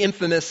sent to the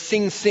infamous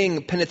Sing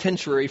Sing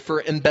penitentiary for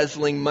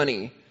embezzling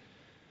money.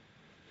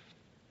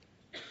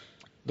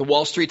 The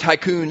Wall Street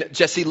tycoon,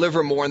 Jesse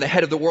Livermore, and the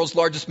head of the world's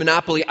largest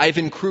monopoly,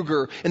 Ivan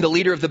Kruger, and the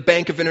leader of the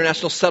Bank of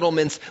International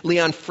Settlements,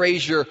 Leon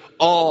Fraser,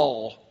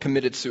 all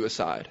committed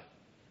suicide.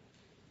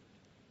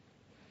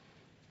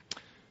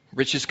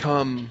 Riches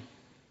come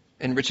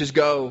and riches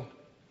go.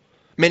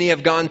 Many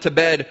have gone to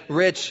bed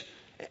rich,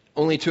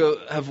 only to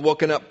have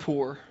woken up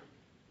poor.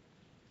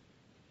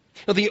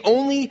 Now, the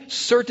only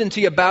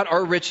certainty about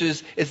our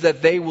riches is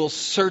that they will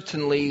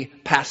certainly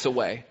pass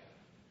away.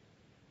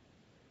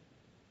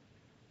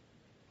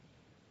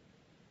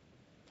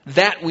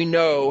 That we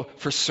know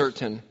for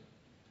certain.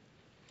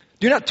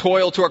 Do not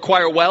toil to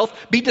acquire wealth.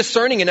 Be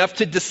discerning enough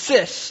to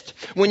desist.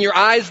 When your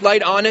eyes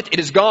light on it, it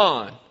is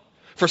gone.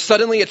 For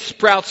suddenly it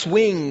sprouts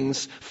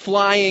wings,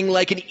 flying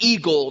like an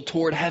eagle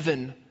toward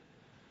heaven.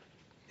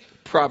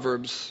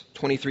 Proverbs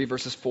 23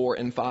 verses 4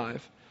 and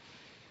 5.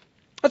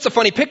 That's a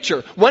funny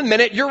picture. One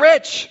minute you're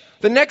rich.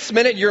 The next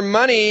minute your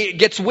money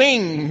gets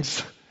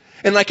wings.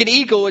 And like an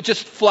eagle, it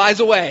just flies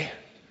away.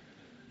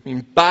 I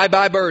mean,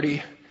 bye-bye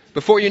birdie.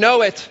 Before you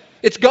know it,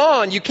 it's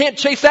gone. You can't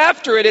chase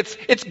after it.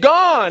 It's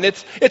gone.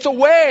 It's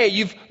away.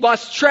 You've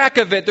lost track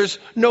of it. There's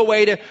no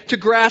way to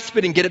grasp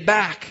it and get it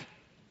back.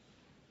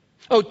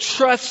 Oh,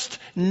 trust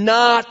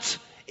not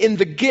in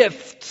the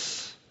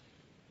gifts,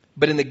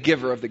 but in the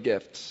giver of the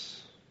gifts.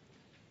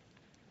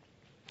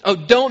 Oh,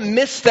 don't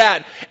miss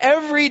that.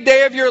 Every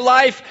day of your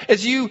life,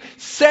 as you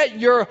set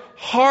your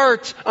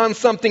heart on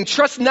something,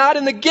 trust not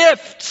in the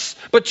gifts,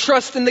 but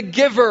trust in the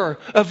giver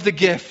of the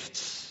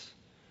gifts.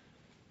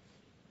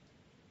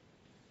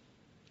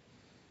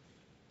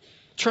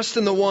 Trust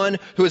in the one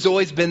who has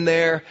always been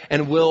there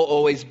and will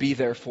always be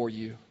there for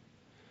you.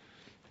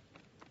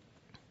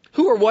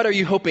 Who or what are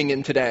you hoping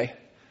in today?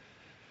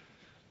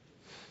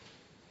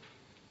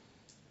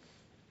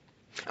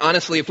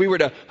 Honestly, if we were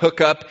to hook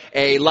up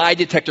a lie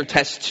detector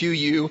test to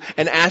you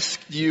and ask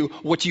you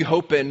what you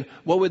hope in,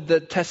 what would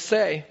the test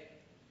say?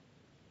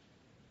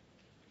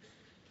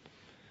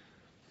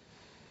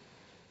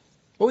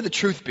 What would the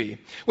truth be?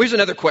 Well, here's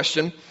another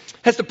question.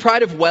 Has the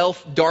pride of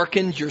wealth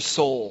darkened your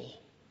soul?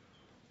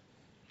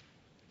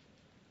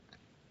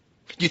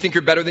 Do you think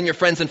you're better than your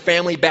friends and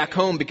family back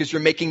home because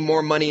you're making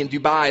more money in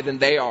Dubai than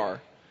they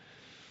are?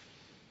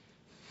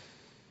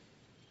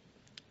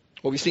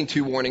 Well, we've seen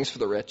 2 warnings for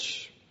the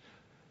rich.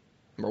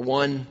 Number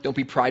 1, don't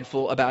be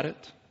prideful about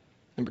it.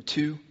 Number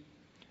 2,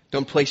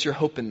 don't place your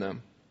hope in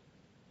them.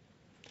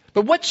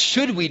 But what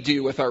should we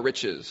do with our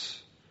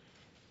riches?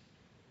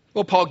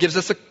 Well, Paul gives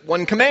us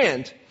one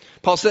command.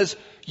 Paul says,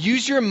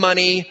 use your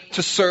money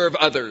to serve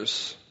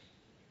others.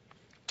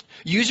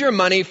 Use your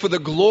money for the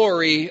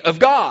glory of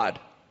God.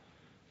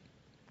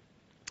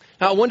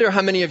 Now, I wonder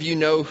how many of you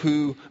know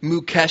who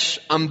Mukesh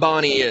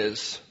Ambani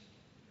is.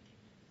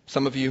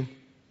 Some of you.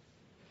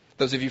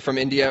 Those of you from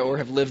India or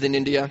have lived in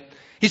India.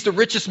 He's the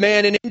richest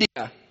man in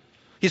India.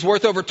 He's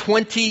worth over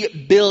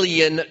 $20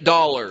 billion.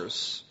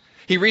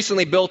 He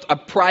recently built a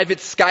private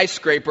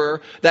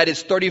skyscraper that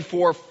is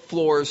 34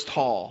 floors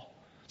tall.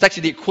 It's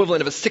actually the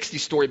equivalent of a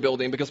 60-story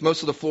building because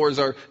most of the floors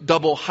are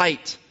double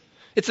height.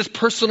 It's his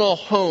personal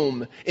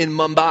home in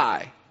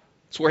Mumbai.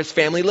 It's where his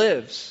family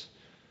lives.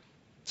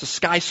 It's a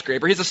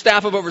skyscraper. He has a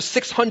staff of over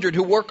 600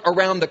 who work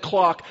around the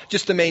clock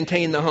just to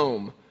maintain the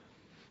home.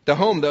 The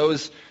home, though,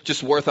 is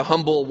just worth a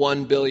humble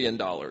 $1 billion.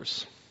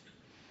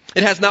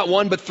 It has not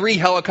 1, but 3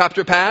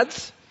 helicopter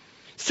pads,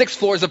 6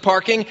 floors of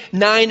parking,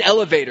 9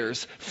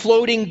 elevators,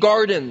 floating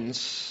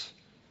gardens.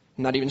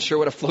 I'm not even sure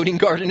what a floating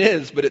garden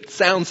is, but it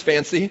sounds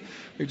fancy.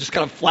 They're just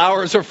kind of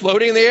flowers are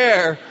floating in the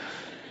air.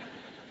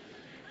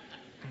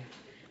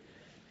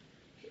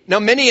 Now,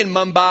 many in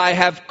Mumbai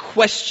have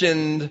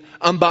questioned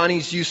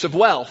Ambani's use of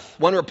wealth.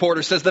 One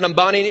reporter says that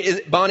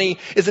Ambani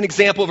is an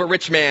example of a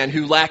rich man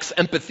who lacks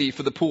empathy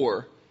for the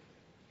poor.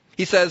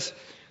 He says,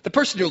 the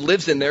person who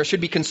lives in there should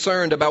be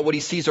concerned about what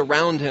he sees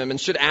around him and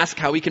should ask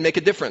how he can make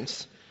a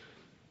difference.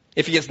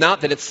 If he is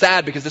not, then it's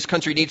sad because this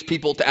country needs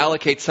people to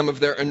allocate some of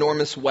their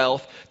enormous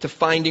wealth to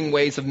finding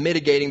ways of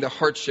mitigating the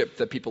hardship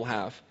that people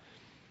have.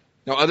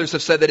 Now, others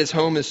have said that his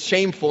home is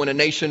shameful in a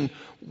nation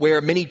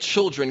where many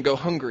children go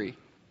hungry.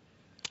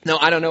 Now,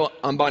 I don't know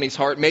Ambani's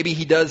heart. Maybe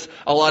he does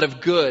a lot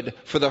of good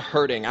for the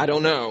hurting. I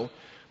don't know.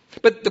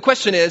 But the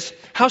question is,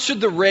 how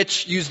should the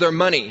rich use their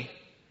money?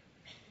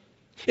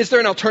 Is there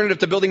an alternative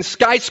to building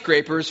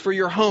skyscrapers for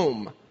your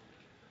home?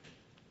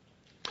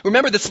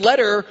 Remember, this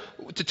letter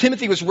to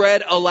Timothy was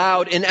read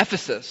aloud in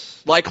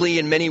Ephesus, likely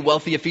in many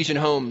wealthy Ephesian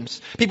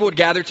homes. People would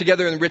gather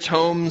together in rich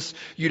homes.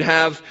 You'd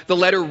have the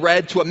letter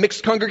read to a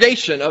mixed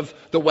congregation of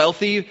the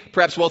wealthy,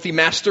 perhaps wealthy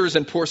masters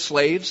and poor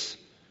slaves.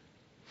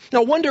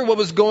 Now, wonder what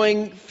was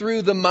going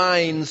through the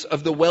minds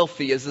of the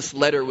wealthy as this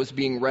letter was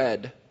being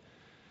read.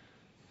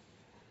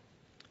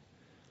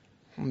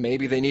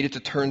 Maybe they needed to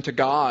turn to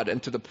God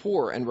and to the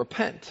poor and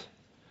repent.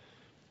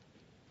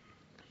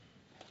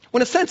 Well,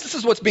 in a sense, this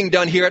is what's being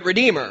done here at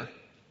Redeemer.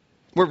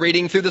 We're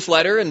reading through this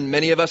letter, and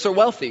many of us are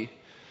wealthy.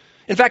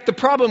 In fact, the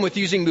problem with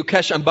using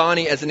Mukesh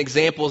Ambani as an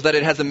example is that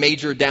it has a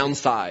major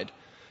downside.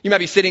 You might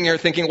be sitting here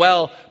thinking,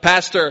 well,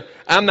 Pastor,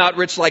 I'm not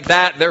rich like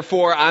that,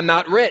 therefore I'm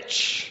not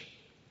rich.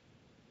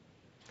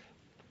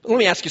 Let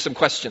me ask you some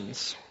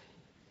questions.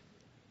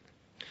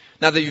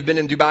 Now that you've been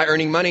in Dubai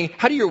earning money,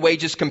 how do your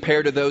wages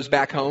compare to those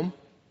back home?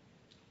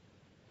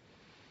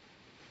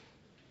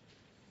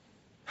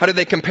 How do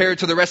they compare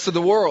to the rest of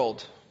the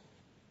world?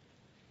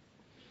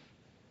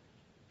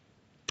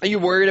 Are you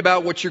worried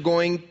about what you're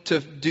going to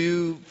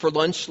do for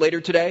lunch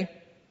later today?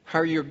 How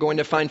are you going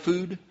to find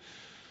food?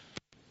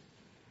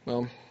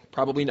 Well,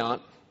 probably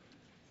not.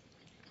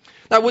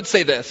 I would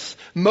say this.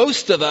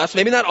 Most of us,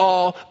 maybe not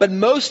all, but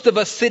most of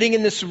us sitting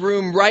in this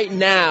room right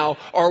now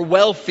are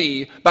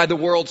wealthy by the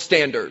world's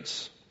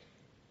standards.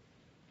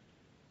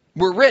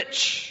 We're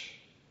rich.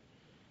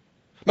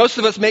 Most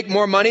of us make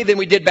more money than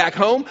we did back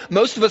home.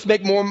 Most of us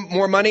make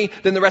more money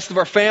than the rest of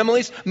our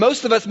families.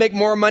 Most of us make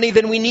more money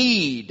than we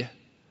need.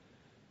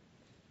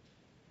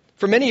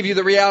 For many of you,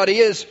 the reality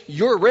is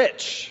you're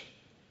rich.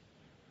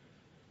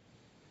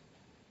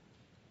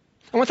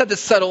 I want that to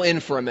settle in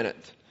for a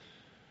minute.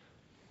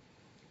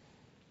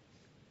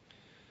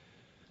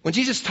 When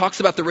Jesus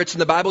talks about the rich in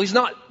the Bible, he's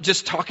not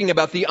just talking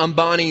about the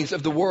Ambanis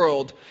of the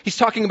world. He's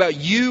talking about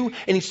you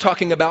and he's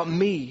talking about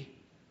me.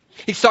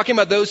 He's talking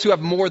about those who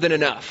have more than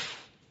enough.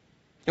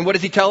 And what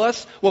does he tell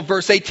us? Well,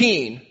 verse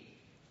 18.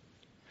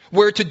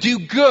 We're to do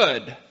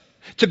good,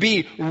 to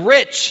be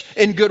rich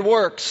in good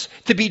works,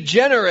 to be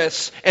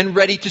generous and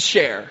ready to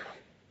share.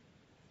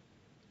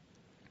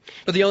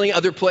 But the only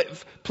other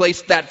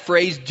place that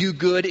phrase do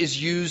good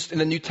is used in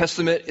the New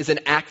Testament is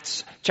in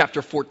Acts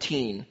chapter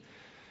 14.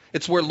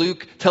 It's where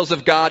Luke tells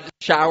of God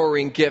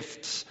showering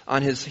gifts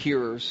on his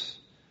hearers.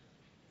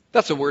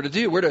 That's what we're to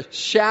do. We're to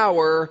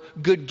shower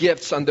good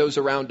gifts on those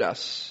around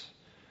us.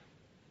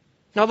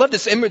 Now, I love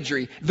this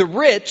imagery. The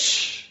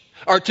rich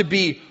are to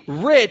be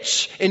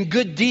rich in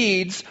good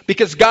deeds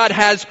because God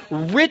has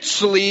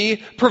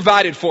richly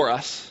provided for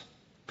us.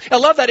 I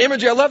love that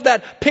imagery. I love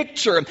that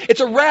picture.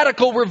 It's a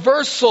radical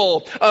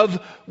reversal of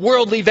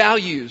worldly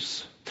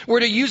values.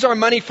 We're to use our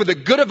money for the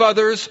good of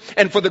others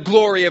and for the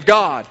glory of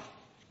God.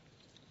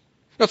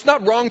 Now, it's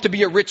not wrong to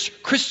be a rich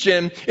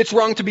Christian. It's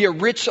wrong to be a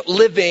rich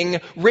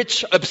living,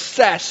 rich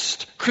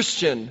obsessed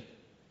Christian.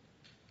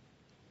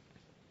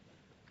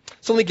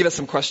 So let me give us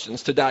some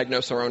questions to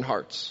diagnose our own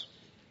hearts.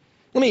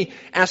 Let me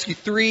ask you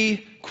 3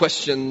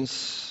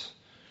 questions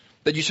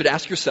that you should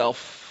ask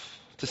yourself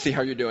to see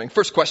how you're doing.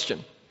 First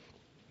question.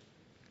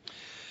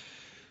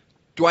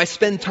 Do I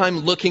spend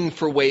time looking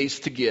for ways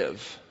to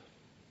give?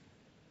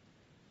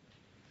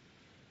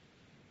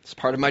 It's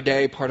part of my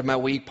day, part of my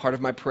week, part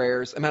of my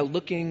prayers. Am I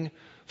looking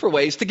for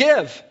ways to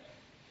give?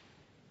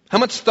 How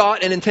much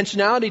thought and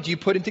intentionality do you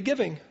put into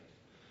giving?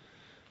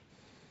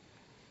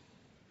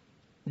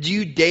 Do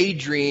you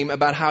daydream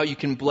about how you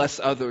can bless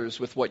others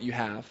with what you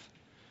have?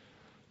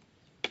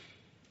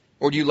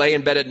 Or do you lay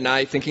in bed at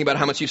night thinking about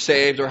how much you've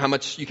saved or how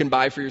much you can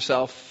buy for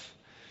yourself?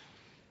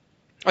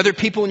 Are there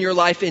people in your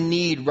life in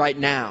need right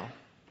now?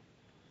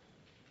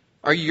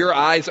 Are your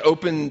eyes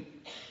open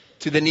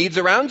to the needs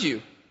around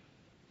you?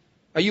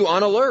 Are you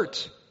on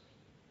alert?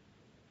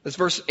 As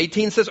verse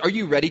 18 says, are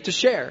you ready to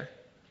share?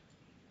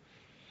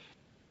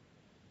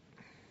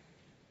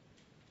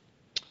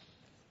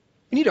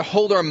 We need to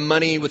hold our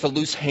money with a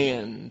loose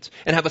hand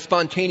and have a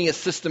spontaneous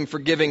system for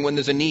giving when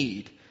there's a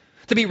need.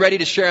 To be ready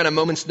to share on a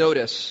moment's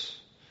notice.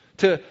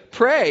 To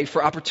pray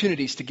for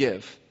opportunities to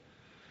give.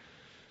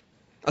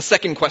 A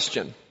second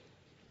question.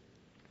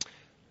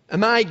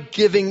 Am I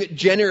giving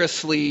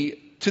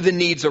generously to the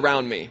needs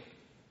around me?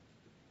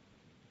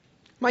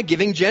 Am I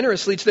giving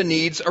generously to the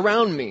needs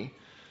around me?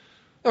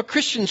 Now,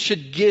 Christians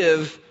should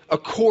give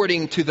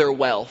according to their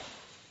wealth,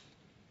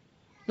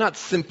 not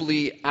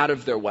simply out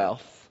of their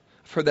wealth.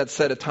 I've heard that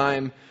said a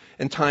time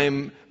and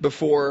time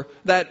before,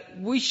 that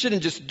we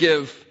shouldn't just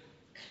give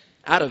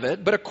out of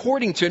it, but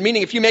according to it.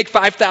 Meaning, if you make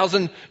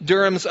 5,000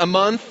 dirhams a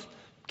month,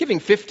 giving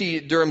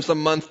 50 dirhams a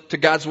month to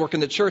God's work in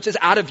the church is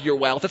out of your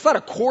wealth. It's not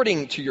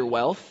according to your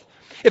wealth.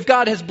 If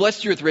God has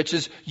blessed you with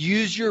riches,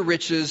 use your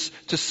riches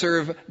to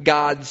serve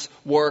God's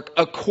work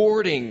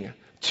according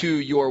to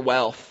your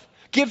wealth.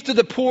 Give to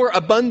the poor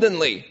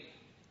abundantly.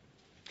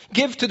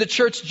 Give to the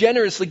church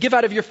generously. Give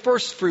out of your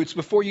first fruits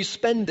before you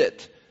spend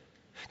it.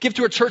 Give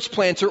to a church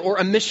planter or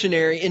a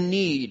missionary in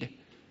need.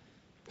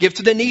 Give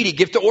to the needy.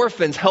 Give to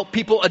orphans. Help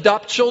people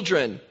adopt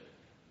children.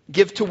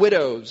 Give to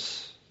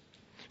widows.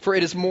 For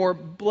it is more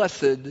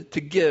blessed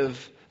to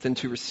give than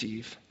to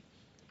receive.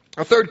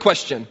 Our third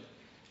question.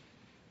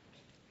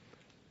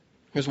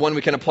 Here's one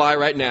we can apply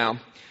right now.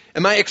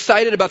 Am I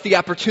excited about the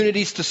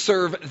opportunities to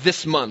serve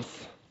this month?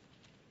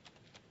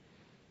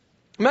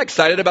 Am I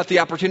excited about the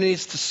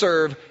opportunities to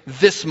serve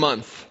this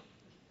month?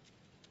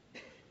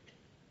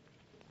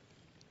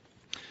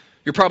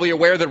 You're probably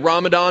aware that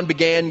Ramadan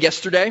began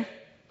yesterday.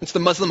 It's the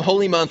Muslim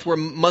holy month where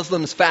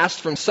Muslims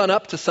fast from sun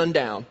up to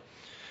sundown.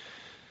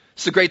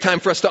 It's a great time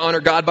for us to honor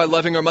God by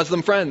loving our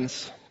Muslim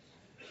friends.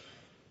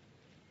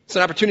 It's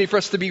an opportunity for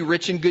us to be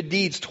rich in good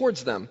deeds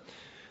towards them.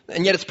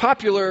 And yet it's a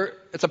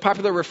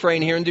popular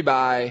refrain here in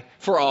Dubai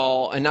for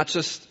all, and not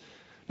just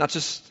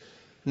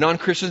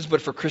non-Christians,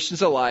 but for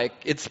Christians alike.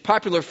 It's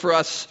popular for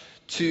us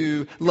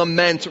to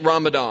lament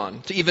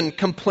Ramadan, to even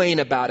complain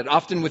about it,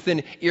 often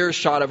within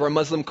earshot of our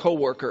Muslim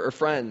coworker or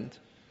friend.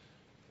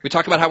 We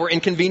talk about how we're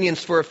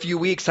inconvenienced for a few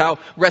weeks, how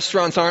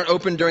restaurants aren't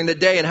open during the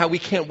day, and how we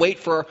can't wait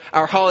for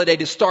our holiday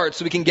to start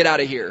so we can get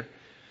out of here.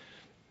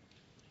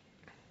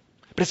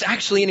 But it's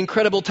actually an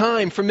incredible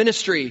time for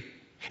ministry.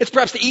 It's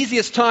perhaps the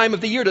easiest time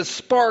of the year to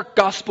spark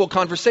gospel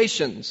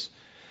conversations.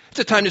 It's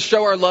a time to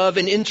show our love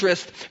and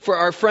interest for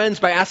our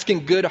friends by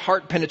asking good,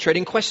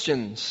 heart-penetrating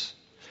questions.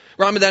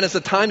 Ramadan is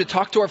a time to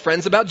talk to our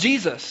friends about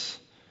Jesus.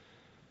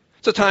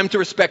 It's a time to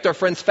respect our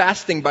friends'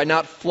 fasting by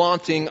not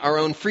flaunting our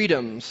own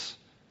freedoms.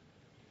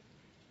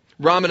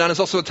 Ramadan is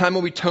also a time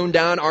when we tone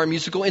down our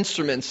musical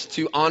instruments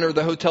to honor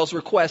the hotel's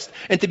request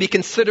and to be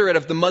considerate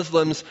of the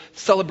Muslims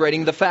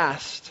celebrating the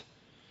fast.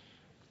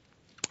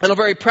 On a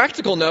very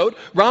practical note,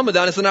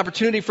 Ramadan is an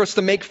opportunity for us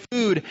to make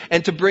food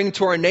and to bring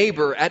to our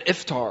neighbor at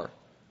iftar.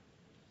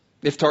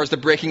 Iftar is the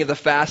breaking of the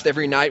fast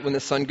every night when the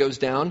sun goes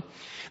down.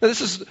 Now,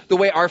 this is the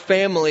way our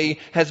family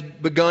has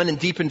begun and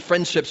deepened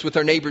friendships with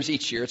our neighbors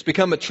each year. It's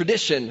become a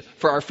tradition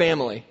for our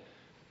family.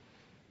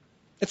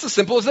 It's as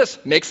simple as this.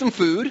 Make some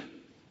food,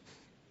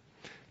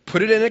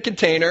 put it in a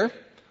container,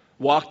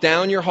 walk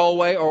down your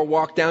hallway or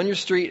walk down your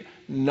street,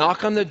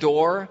 knock on the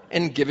door,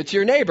 and give it to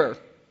your neighbor.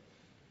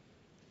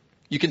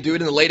 You can do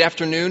it in the late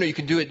afternoon, or you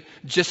can do it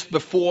just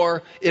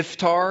before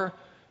iftar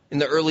in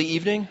the early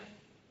evening.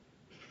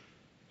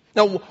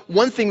 Now,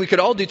 one thing we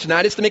could all do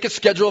tonight is to make a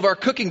schedule of our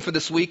cooking for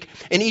this week,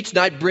 and each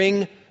night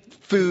bring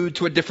food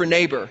to a different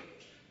neighbor.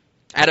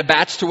 Add a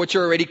batch to what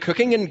you're already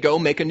cooking and go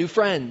make a new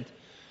friend.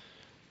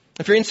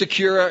 If you're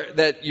insecure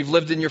that you've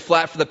lived in your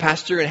flat for the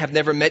past year and have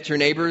never met your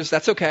neighbors,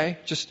 that's okay.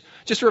 Just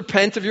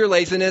repent of your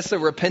laziness or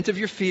repent of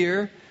your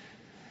fear.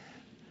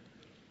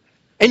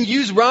 And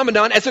use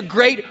Ramadan as a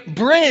great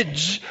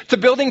bridge to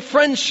building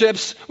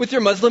friendships with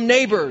your Muslim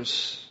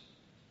neighbors.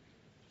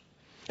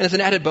 And as an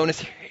added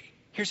bonus,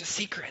 here's a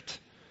secret.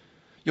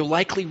 You'll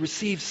likely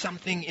receive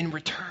something in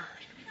return.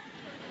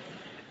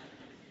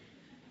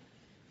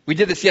 We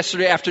did this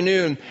yesterday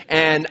afternoon,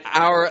 and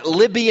our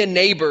Libyan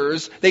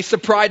neighbors, they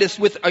surprised us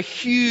with a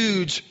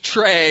huge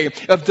tray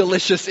of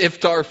delicious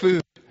iftar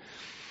food.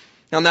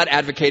 Now, I'm not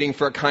advocating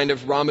for a kind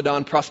of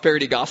Ramadan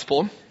prosperity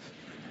gospel.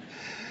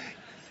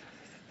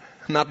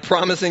 I'm not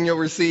promising you'll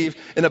receive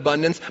in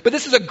abundance, but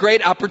this is a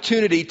great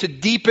opportunity to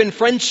deepen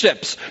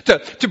friendships,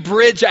 to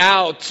bridge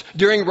out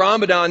during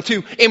Ramadan,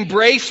 to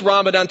embrace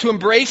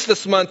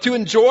this month, to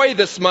enjoy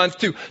this month,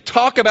 to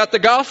talk about the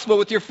gospel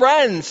with your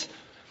friends,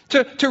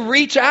 to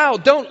reach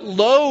out. Don't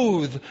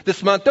loathe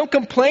this month. Don't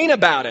complain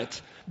about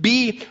it.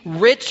 Be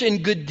rich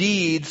in good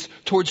deeds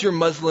towards your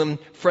Muslim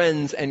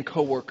friends and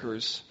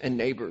coworkers and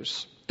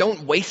neighbors.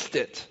 Don't waste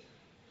it.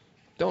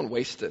 Don't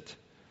waste it.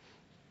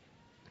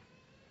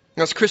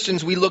 As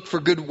Christians, we look for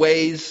good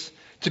ways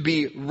to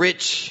be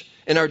rich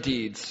in our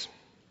deeds.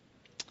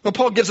 Well,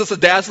 Paul gives us a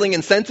dazzling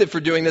incentive for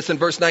doing this in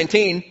verse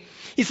 19.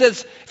 He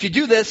says, if you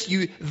do this,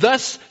 you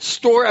thus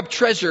store up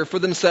treasure for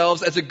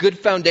themselves as a good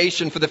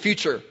foundation for the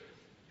future,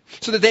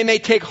 so that they may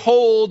take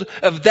hold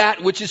of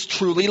that which is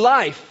truly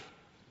life.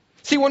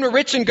 See, when we're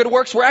rich in good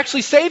works, we're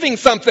actually saving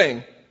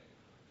something.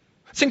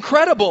 It's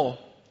incredible.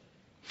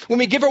 When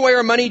we give away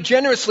our money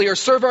generously or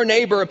serve our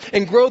neighbor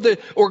and grow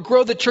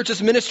the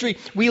church's ministry,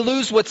 we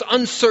lose what's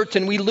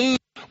uncertain. We lose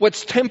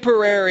what's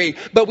temporary,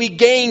 but we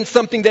gain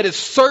something that is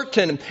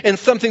certain and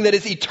something that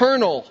is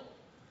eternal.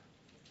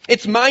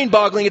 It's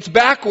mind-boggling. It's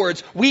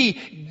backwards. We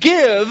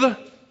give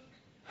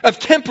of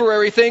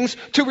temporary things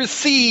to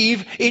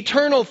receive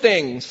eternal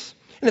things.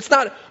 And it's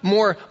not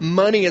more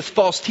money, as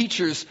false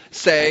teachers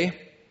say.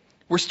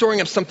 We're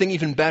storing up something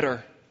even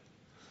better.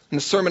 In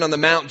the Sermon on the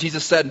Mount,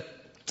 Jesus said,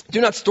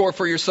 do not store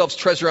for yourselves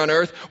treasure on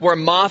earth, where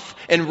moth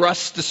and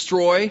rust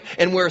destroy,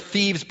 and where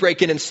thieves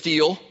break in and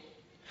steal.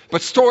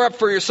 But store up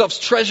for yourselves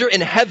treasure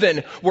in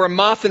heaven, where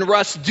moth and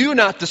rust do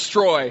not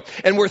destroy,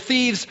 and where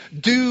thieves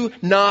do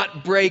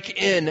not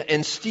break in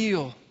and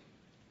steal.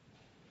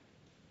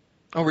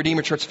 Oh,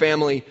 Redeemer Church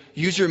family,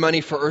 use your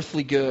money for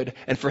earthly good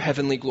and for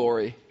heavenly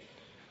glory.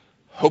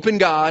 Hope in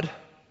God.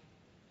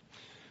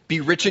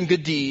 Be rich in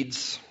good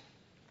deeds.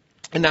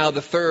 And now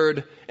the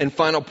third and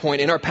final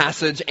point in our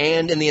passage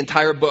and in the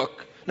entire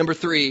book. Number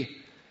 3,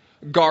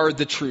 guard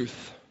the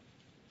truth.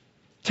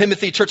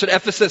 Timothy, church at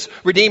Ephesus,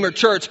 Redeemer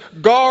Church,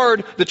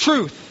 guard the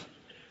truth.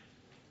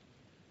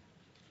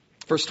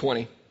 Verse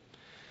 20.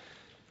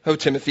 O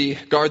Timothy,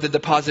 guard the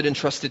deposit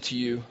entrusted to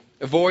you.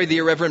 Avoid the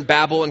irreverent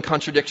babble and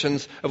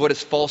contradictions of what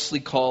is falsely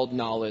called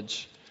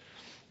knowledge.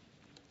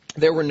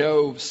 There were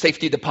no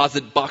safety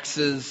deposit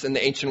boxes in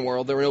the ancient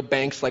world. There were no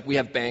banks like we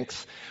have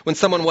banks. When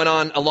someone went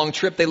on a long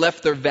trip, they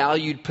left their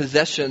valued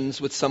possessions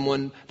with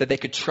someone that they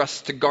could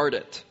trust to guard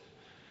it.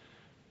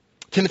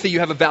 Timothy, you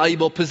have a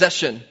valuable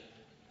possession.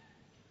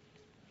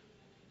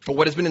 But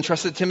what has been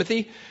entrusted to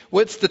Timothy?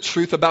 What's the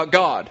truth about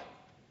God?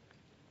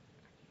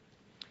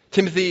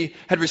 Timothy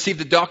had received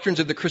the doctrines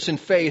of the Christian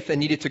faith and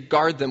needed to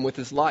guard them with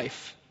his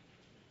life.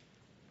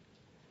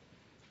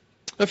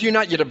 Now, if you're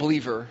not yet a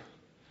believer,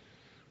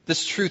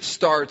 this truth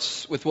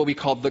starts with what we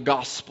call the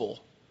gospel.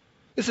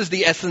 This is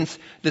the essence,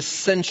 the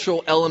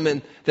central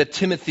element that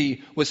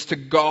Timothy was to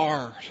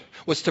guard,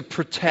 was to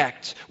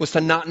protect, was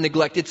to not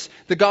neglect. It's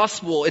the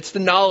gospel. It's the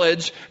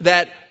knowledge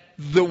that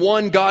the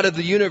one God of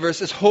the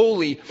universe is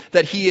holy,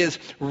 that he is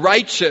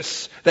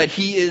righteous, that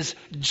he is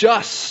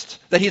just,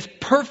 that he is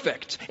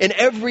perfect in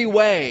every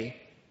way.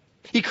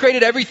 He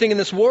created everything in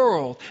this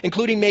world,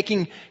 including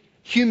making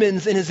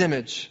humans in his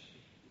image.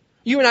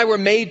 You and I were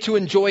made to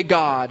enjoy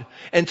God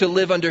and to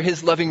live under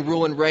his loving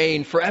rule and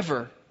reign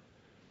forever.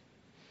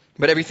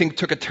 But everything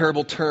took a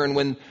terrible turn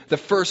when the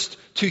first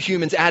two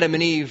humans, Adam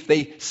and Eve,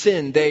 they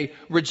sinned. They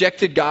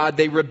rejected God.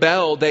 They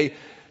rebelled. They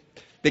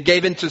They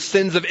gave in to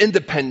sins of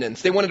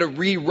independence. They wanted to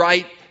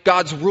rewrite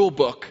God's rule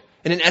book.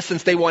 And in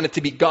essence, they wanted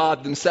to be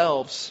God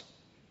themselves.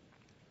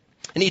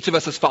 And each of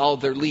us has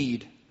followed their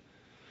lead.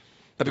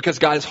 But because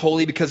God is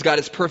holy, because God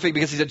is perfect,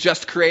 because He's a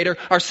just creator,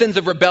 our sins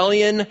of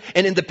rebellion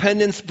and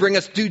independence bring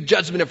us due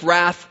judgment of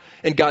wrath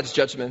and God's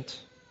judgment.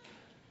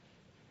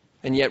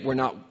 And yet we're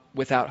not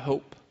without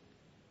hope.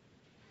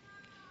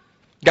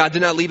 God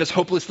did not leave us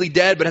hopelessly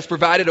dead, but has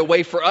provided a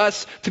way for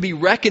us to be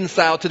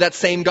reconciled to that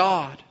same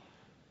God.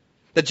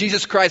 That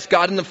Jesus Christ,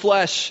 God in the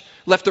flesh,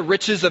 left the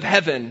riches of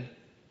heaven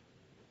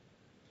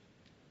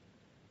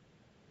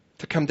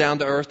to come down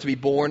to earth, to be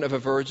born of a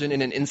virgin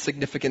in an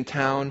insignificant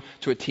town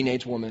to a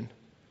teenage woman.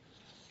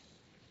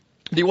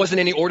 He wasn't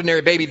any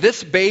ordinary baby.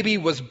 This baby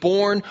was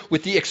born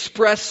with the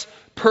express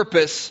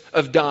purpose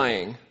of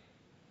dying.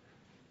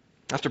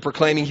 After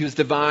proclaiming He was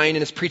divine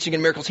in His preaching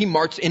and miracles, He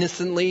marched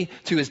innocently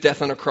to His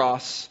death on a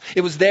cross.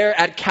 It was there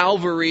at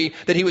Calvary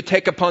that He would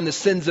take upon the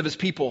sins of His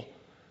people.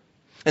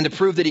 And to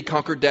prove that He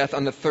conquered death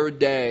on the third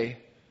day,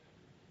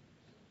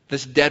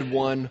 this dead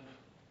one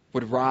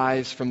would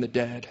rise from the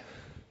dead.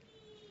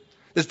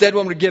 This dead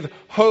one would give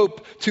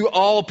hope to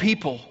all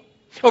people.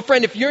 Oh,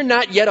 friend, if you're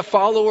not yet a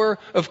follower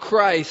of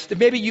Christ, if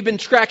maybe you've been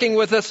tracking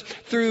with us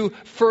through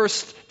 1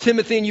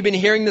 Timothy and you've been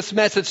hearing this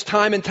message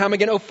time and time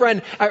again, oh,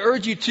 friend, I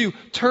urge you to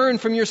turn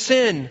from your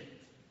sin.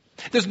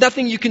 There's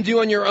nothing you can do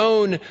on your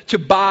own to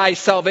buy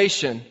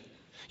salvation.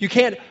 You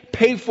can't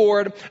pay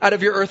for it out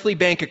of your earthly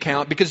bank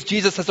account because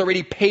Jesus has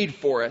already paid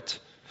for it.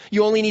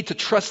 You only need to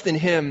trust in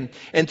Him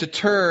and to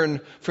turn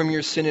from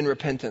your sin in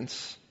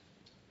repentance.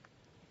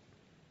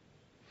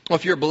 Well,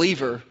 if you're a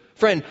believer,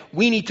 friend,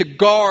 we need to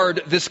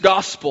guard this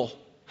gospel.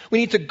 We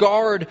need to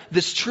guard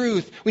this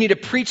truth. We need to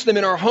preach them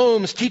in our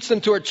homes, teach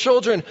them to our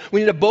children.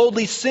 We need to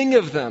boldly sing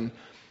of them.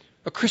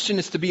 A Christian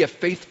is to be a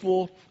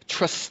faithful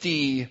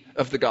trustee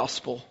of the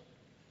gospel.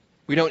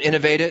 We don't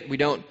innovate it. We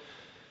don't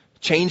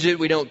change it.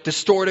 We don't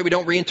distort it. We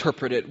don't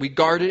reinterpret it. We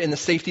guard it in the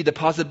safety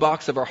deposit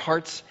box of our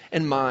hearts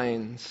and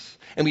minds.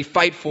 And we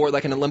fight for it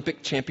like an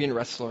Olympic champion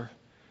wrestler.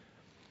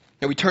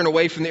 And we turn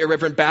away from the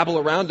irreverent babble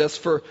around us.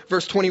 For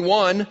verse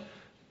 21,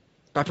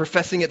 by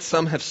professing it,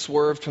 some have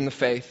swerved from the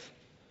faith.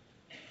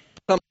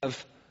 Some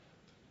have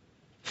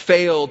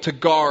failed to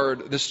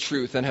guard this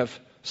truth and have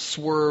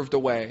swerved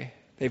away.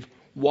 They've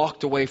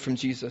walked away from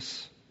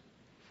Jesus.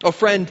 Oh,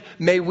 friend,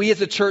 may we as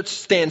a church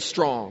stand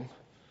strong.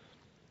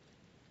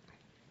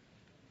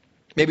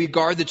 May we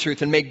guard the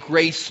truth, and may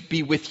grace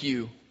be with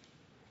you.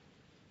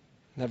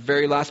 In that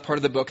very last part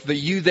of the book, the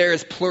you there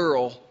is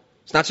plural.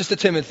 It's not just to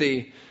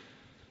Timothy.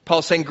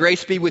 Paul's saying,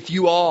 grace be with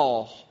you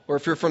all. Or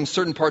if you're from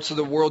certain parts of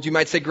the world, you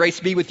might say, grace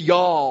be with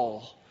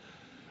y'all.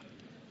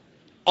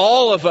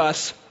 All of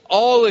us,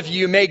 all of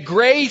you, may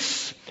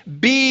grace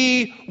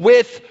be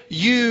with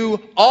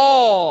you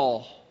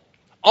all.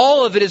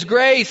 All of it is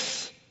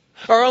grace.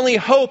 Our only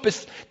hope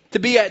is to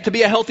be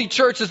a healthy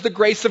church is the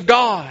grace of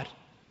God.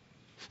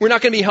 We're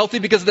not going to be healthy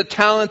because of the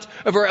talent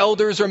of our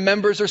elders or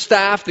members or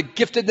staff, the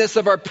giftedness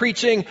of our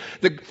preaching,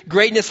 the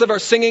greatness of our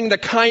singing, the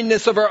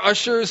kindness of our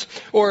ushers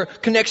or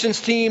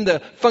connections team,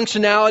 the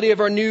functionality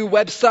of our new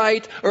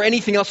website, or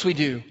anything else we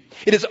do.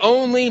 It is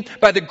only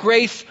by the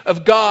grace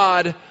of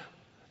God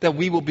that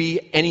we will be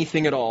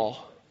anything at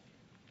all.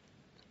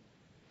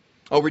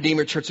 Oh,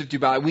 Redeemer Church of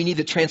Dubai, we need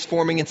the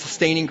transforming and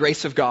sustaining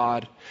grace of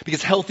God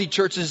because healthy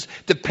churches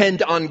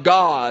depend on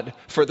God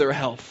for their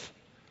health.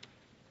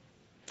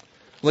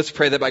 Let's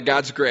pray that by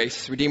God's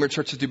grace, Redeemer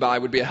Church of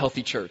Dubai would be a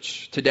healthy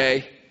church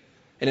today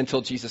and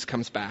until Jesus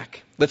comes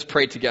back. Let's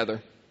pray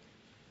together.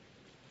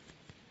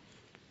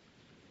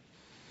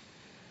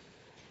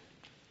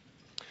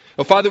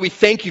 Oh, Father, we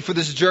thank you for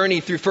this journey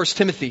through 1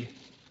 Timothy.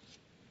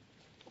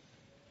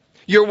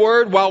 Your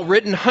word, while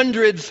written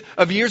hundreds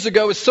of years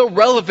ago, is so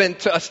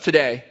relevant to us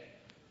today.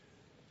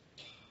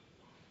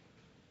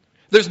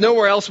 There's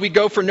nowhere else we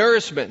go for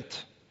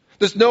nourishment.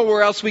 There's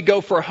nowhere else we go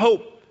for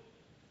hope.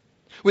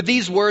 With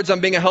these words on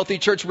being a healthy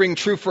church ring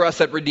true for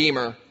us at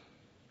Redeemer,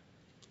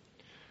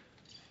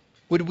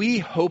 would we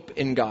hope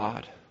in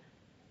God?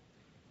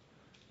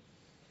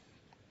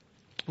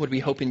 Would we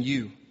hope in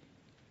you?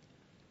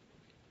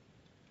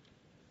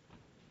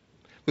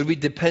 Would we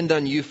depend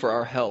on you for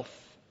our health?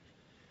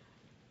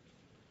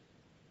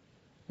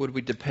 Would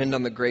we depend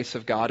on the grace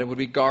of God? And would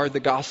we guard the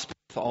gospel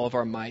with all of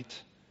our might?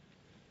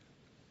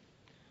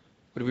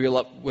 Would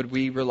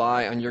we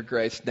rely on your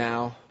grace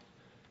now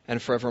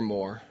and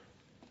forevermore?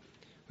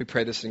 We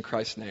pray this in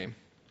Christ's name.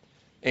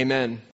 Amen.